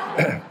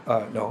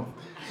 No.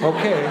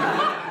 Okay,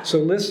 so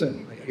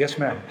listen. Yes,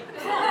 ma'am.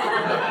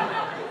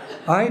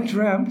 I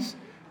dreamt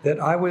that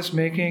I was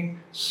making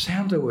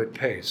sandalwood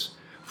paste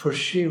for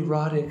Shri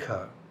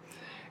Radhika.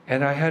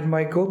 And I had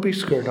my gopi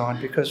skirt on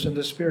because in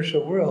the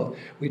spiritual world,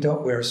 we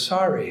don't wear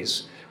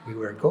saris, we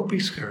wear gopi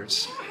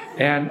skirts.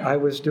 And I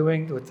was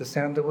doing with the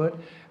sandalwood,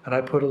 and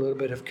I put a little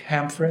bit of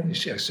camphor in. You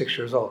see, I was 6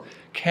 years old.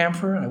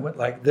 Camphor, and I went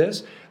like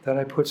this. Then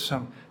I put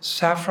some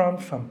saffron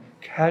from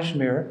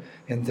Kashmir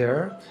in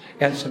there,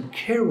 and some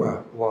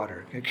Kerwa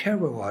water,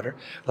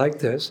 like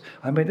this.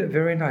 I made it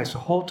very nice. The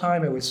whole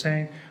time I was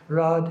saying,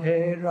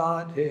 Radhe,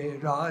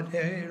 Radhe,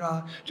 Radhe,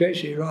 Radhe, Jai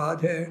Shri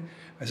Radhe.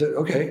 I said,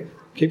 okay,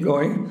 keep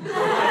going.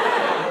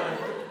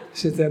 He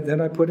said, then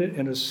I put it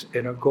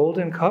in a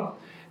golden cup,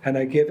 and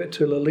I gave it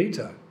to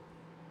Lalita.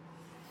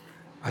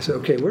 I said,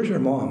 okay, where's your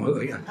mom? Who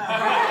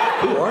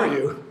are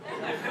you?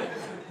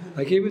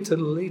 I gave it to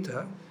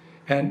Lalita,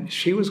 and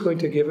she was going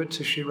to give it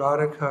to Sri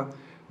Radhika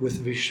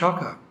with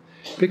Vishaka.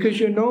 Because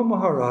you know,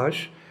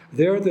 Maharaj,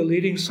 they're the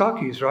leading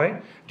Sakis,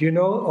 right? Do you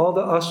know all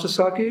the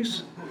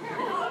Astasakis?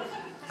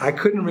 I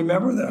couldn't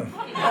remember them.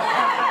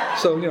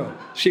 So,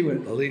 she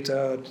went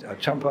Lalita,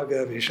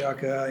 Champaka,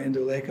 Vishaka,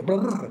 Induleka, blah,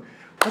 blah, blah.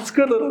 That's a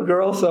good little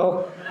girl,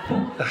 so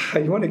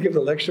you want to give the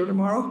lecture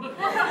tomorrow?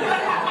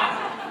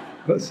 I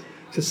was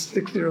just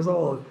 6 years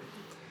old.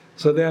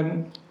 So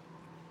then,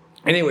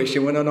 anyway, she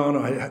went on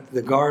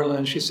the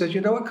garland. She said,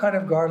 you know what kind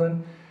of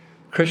garland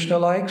Krishna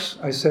likes?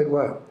 I said,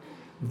 what?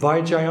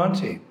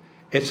 Vaijayanti.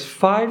 It's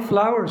 5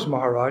 flowers,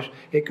 Maharaj.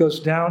 It goes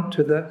down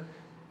to the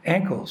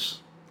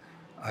ankles.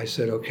 I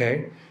said,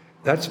 okay,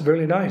 that's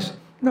really nice.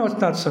 No,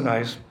 it's not so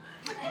nice.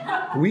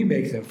 We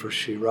make them for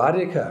Sri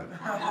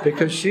Radhika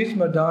because she's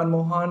Madan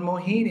Mohan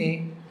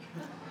Mohini.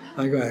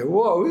 I go,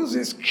 whoa, who's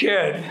this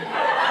kid?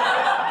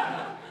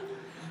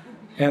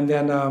 And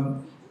then,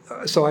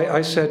 so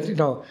I said,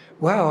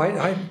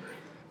 wow,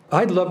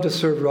 I'd love to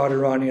serve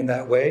Radharani in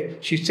that way.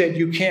 She said,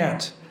 you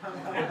can't.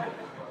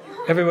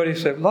 Everybody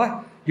said,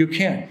 what? You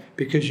can't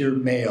because you're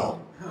male.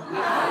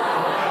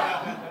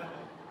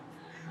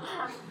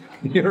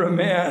 You're a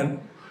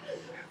man.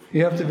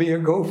 You have to be a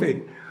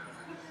gopi.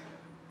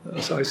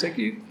 So I said,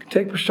 you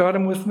take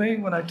prasadam with me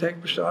when I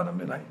take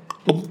prasadam? And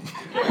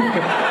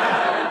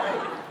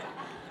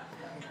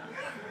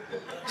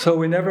So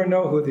we never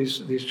know who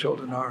these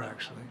children are,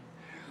 actually.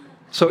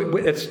 So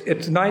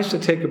it's nice to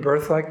take a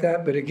birth like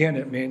that, but again,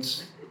 it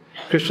means,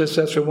 Krishna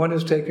says, for one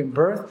who's taken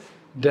birth,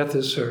 death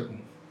is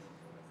certain.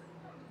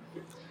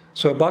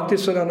 So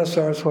Bhaktisiddhanta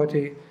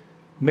Saraswati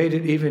made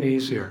it even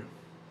easier.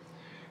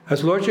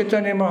 As Lord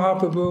Chaitanya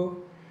Mahaprabhu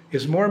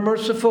is more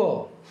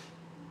merciful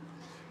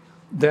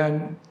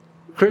than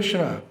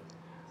Krishna,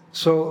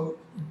 so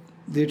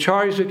the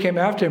acharyas who came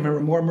after him were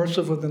more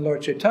merciful than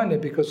Lord Chaitanya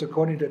because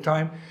according to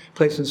time,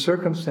 place, and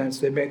circumstance,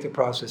 they made the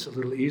process a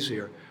little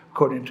easier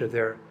according to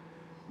their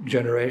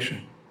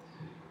generation.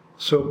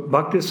 So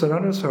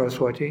Bhaktisiddhanta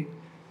Saraswati,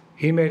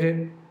 he made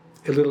it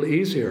a little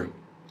easier.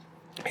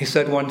 He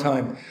said one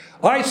time,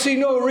 I see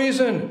no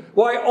reason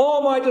why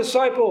all my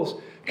disciples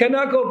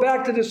cannot go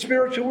back to the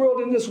spiritual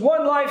world in this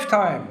one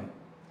lifetime.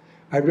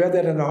 I read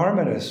that in the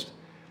Harmonist.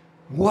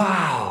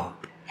 Wow!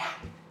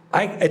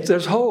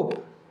 There's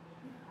hope.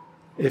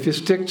 If you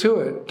stick to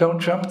it, don't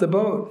jump the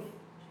boat.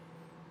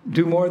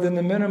 Do more than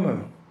the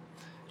minimum.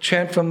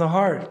 Chant from the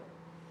heart.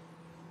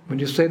 When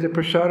you say the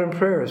prasadam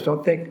prayers,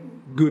 don't think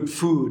good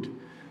food.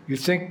 You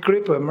think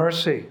kripa,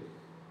 mercy.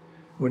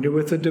 When you're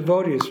with the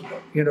devotees,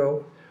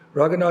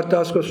 Raghunath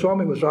Das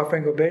Goswami was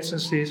offering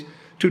obeisances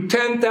to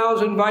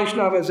 10,000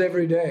 Vaishnavas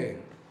every day.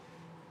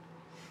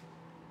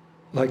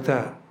 Like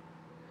that.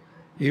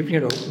 You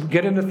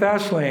get in the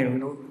fast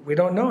lane. We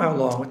don't know how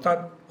long. It's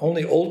not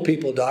only old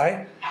people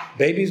die.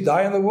 Babies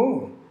die in the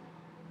womb.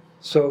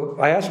 So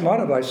I asked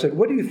Madhava, I said,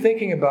 what are you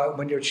thinking about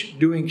when you're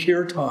doing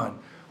kirtan,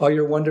 all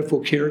your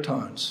wonderful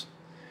kirtans?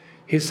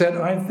 He said,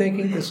 I'm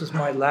thinking this is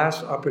my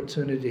last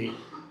opportunity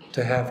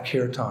to have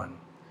kirtan.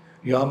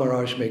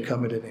 Yamaraj may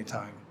come at any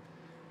time.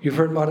 You've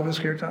heard Madhava's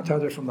kirtan?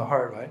 They're from the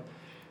heart, right?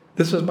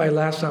 This is my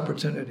last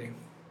opportunity.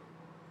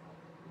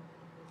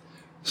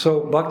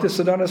 So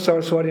Bhaktisiddhanta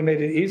Saraswati made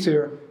it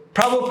easier.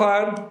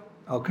 Prabhupada,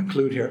 I'll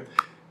conclude here.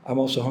 I'm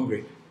also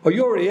hungry. Oh,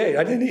 you already ate.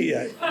 I didn't eat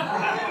yet.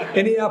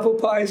 Any apple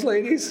pies,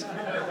 ladies?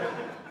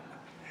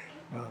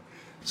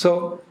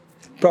 So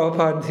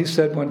Prabhupada, he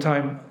said one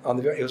time,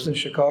 it was in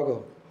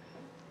Chicago,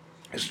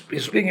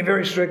 he's speaking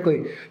very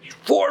strictly.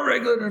 4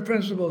 regular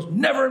principles.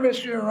 Never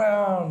miss your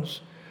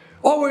rounds.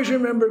 Always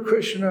remember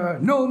Krishna.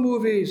 No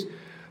movies.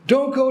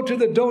 Don't go to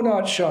the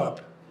donut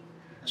shop.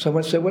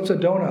 Someone said, what's a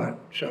donut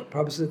shop?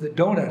 Prabhupada said, the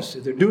donuts,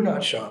 the do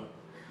not shop.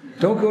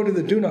 Don't go to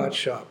the do not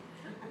shop.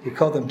 He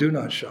called them do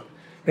not shop.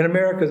 In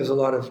America, there's a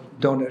lot of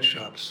donut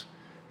shops.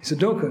 He said,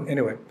 don't go.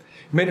 Anyway,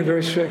 he made it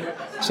very strict.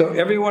 So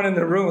everyone in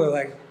the room were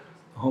like,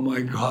 oh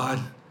my God,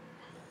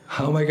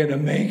 how am I going to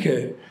make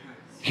it?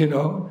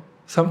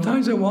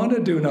 Sometimes I want to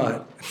do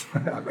not.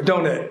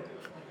 Donut.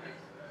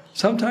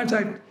 Sometimes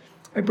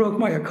I broke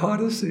my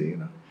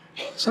Ekadasi,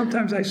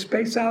 Sometimes I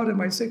space out in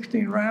my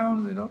 16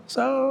 rounds,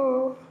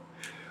 So,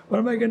 what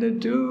am I going to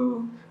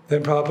do?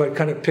 Then Prabhupada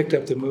kind of picked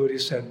up the mood. He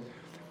said,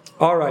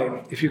 all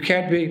right, if you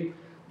can't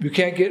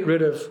get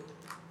rid of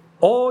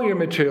all your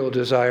material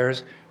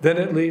desires, then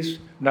at least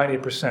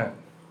 90%.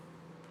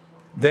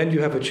 Then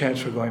you have a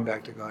chance for going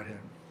back to Godhead.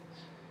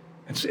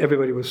 And so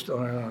everybody was,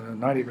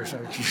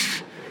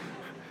 90%.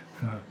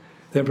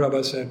 Then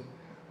Prabhupada said,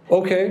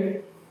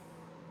 okay,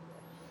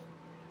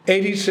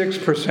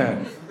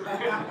 86%.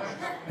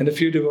 And a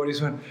few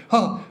devotees went,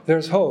 oh,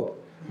 there's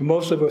hope. And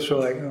most of us were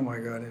like, oh my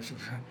God.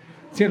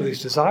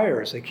 These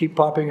desires, they keep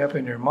popping up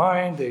in your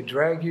mind, they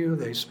drag you,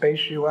 they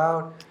space you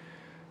out.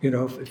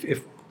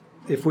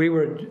 If we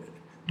were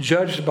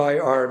judged by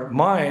our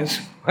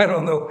minds, I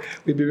don't know,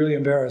 we'd be really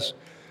embarrassed.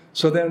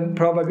 So then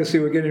Prabhupada could see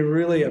we're getting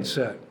really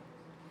upset.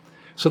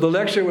 So the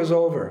lecture was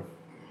over.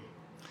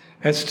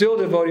 And still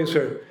devotees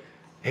heard,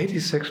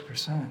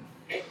 86%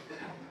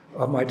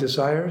 of my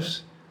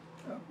desires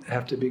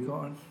have to be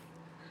gone.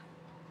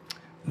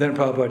 Then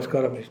Prabhupada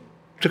got up, he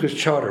took his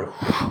charter,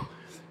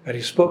 and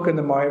he spoke in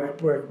the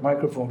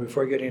microphone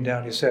before getting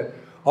down. He said,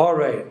 all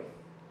right,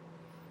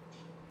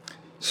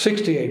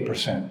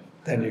 68%,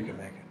 then you can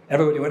make it.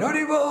 Everybody went,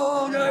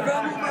 Haribol, Jai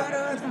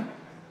Prabhupada.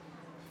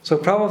 So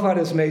Prabhupada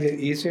has made it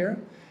easier,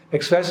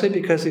 especially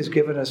because he's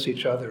given us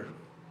each other.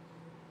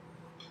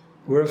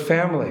 We're a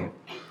family.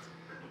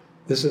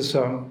 This is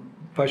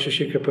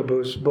Vaisheshika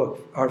Prabhu's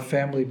book, Our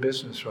Family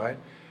Business, right?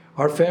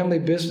 Our family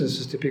business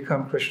is to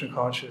become Krishna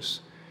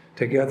conscious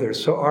together.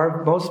 So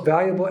our most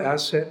valuable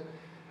asset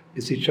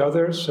is each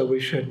other, so we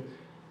should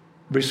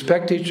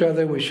respect each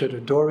other, we should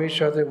adore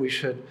each other, we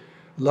should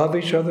love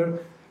each other,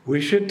 we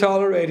should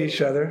tolerate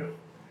each other.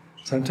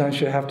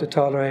 Sometimes you have to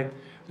tolerate.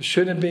 There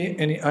shouldn't be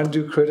any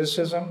undue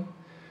criticism.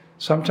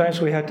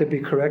 Sometimes we have to be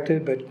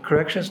corrected, but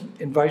corrections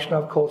in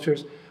Vaishnava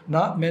cultures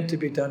not meant to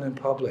be done in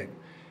public.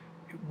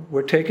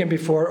 We're taken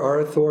before our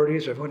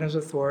authorities, everyone has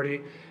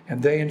authority,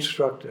 and they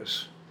instruct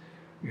us.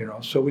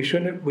 So we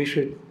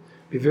should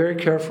be very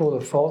careful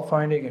of fault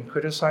finding and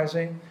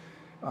criticizing.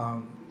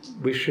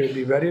 We should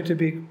be ready to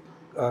be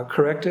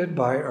corrected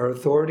by our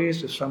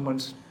authorities if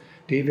someone's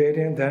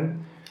deviating.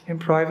 Then in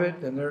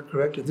private, then they're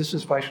corrected. This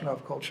is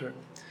Vaishnava culture.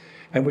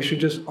 And we should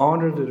just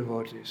honor the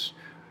devotees.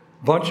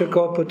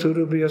 Vanchakalpa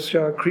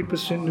turubhyasya kripa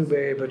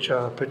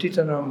sindhubevacha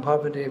patitanam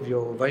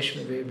bhavanevyo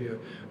vaishnavebhyo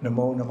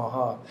namo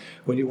namaha.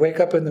 When you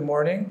wake up in the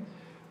morning,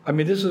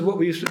 this is what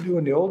we used to do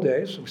in the old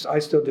days. I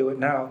still do it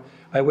now.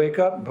 I wake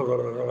up,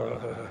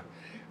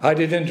 I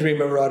didn't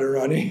dream of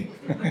Radharani.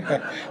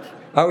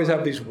 I always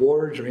have these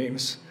war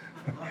dreams.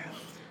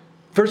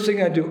 First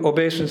thing I do,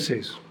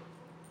 obeisances.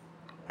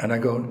 And I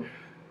go,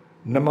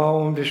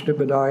 Namo Vishnu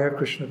Padaya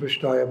Krishna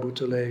Vishtaya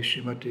Bhutale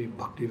Shrimati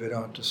Bhakti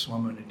Vedanta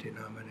Swaminiti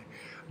Namani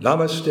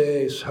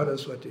Namaste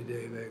Saraswati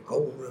Deve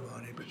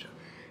Gauravani Pacha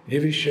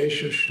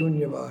Nivishesha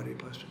Shunyavadi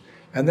Pasha.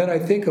 And then I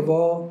think of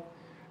all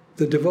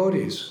the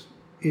devotees.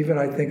 Even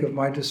I think of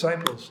my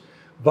disciples.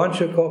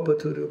 Vancha Kalpa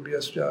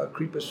Turubhyasya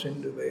Kripa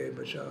Sindhuve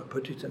Vacha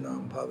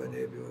Patitanam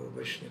Bhavanevyo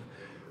Vishnu.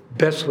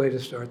 Best way to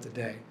start the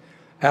day.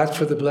 Ask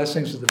for the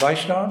blessings of the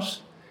Vaishnavas,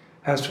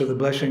 ask for the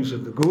blessings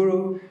of the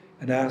Guru,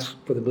 and ask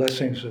for the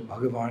blessings of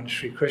Bhagavan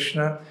Sri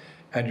Krishna,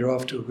 and you're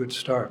off to a good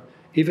start.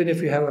 Even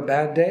if you have a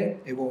bad day,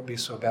 it won't be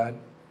so bad.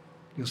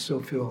 You'll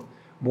still feel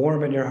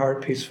warm in your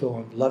heart, peaceful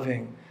and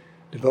loving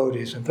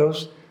devotees. And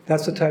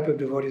that's the type of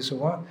devotees we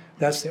want.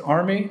 That's the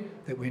army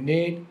that we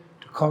need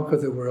to conquer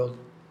the world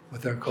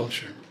with our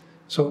culture.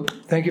 So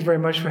thank you very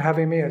much for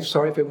having me. I'm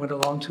sorry if it went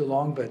along too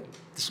long, but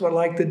this is what I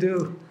like to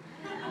do.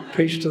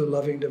 Preach to the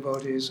loving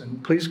devotees.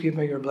 And please give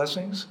me your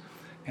blessings.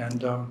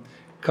 And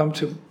come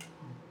to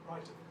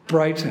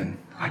Brighton.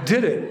 I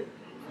did it.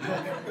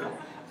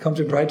 Come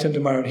to Brighton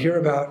tomorrow and hear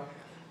about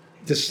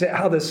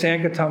how the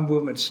Sankirtan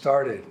movement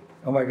started.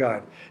 Oh my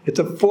God. It's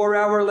a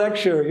 4-hour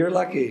lecture. You're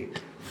lucky.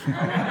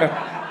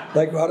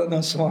 Like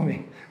Indradyumna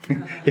Swami.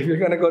 If you're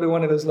going to go to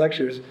one of his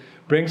lectures,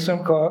 bring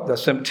some coffee,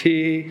 some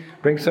tea,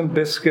 bring some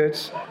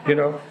biscuits,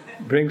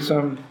 bring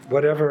some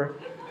whatever,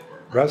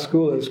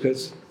 rasgullas,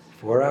 because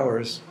 4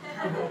 hours,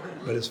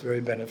 but it's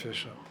very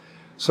beneficial.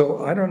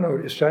 So I don't know,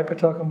 is Jai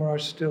Pataka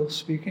Maharaj still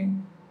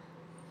speaking?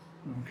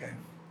 Okay.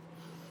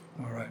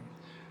 All right.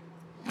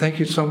 Thank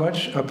you so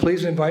much.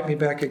 Please invite me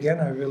back again.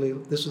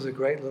 This is a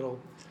great little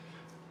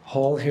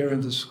hall here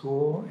in the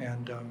school,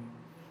 and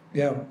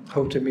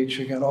hope to meet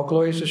you again. All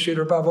glories to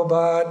Sridhar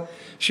Prabhupada,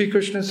 Shri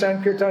Krishna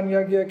Sankirtan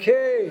Yagya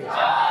K.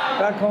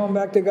 Back home,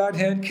 back to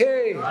Godhead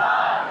K.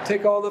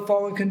 Take all the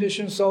fallen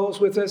conditioned souls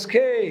with us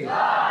K.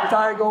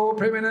 Thai go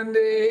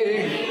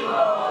Premanande.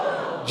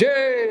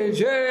 Jai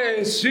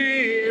Jai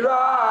Sri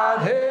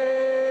Radhe.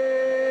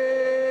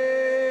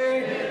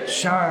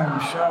 Sham,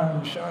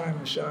 sham,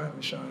 sham,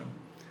 sham, sham.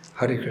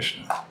 Hare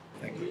Krishna.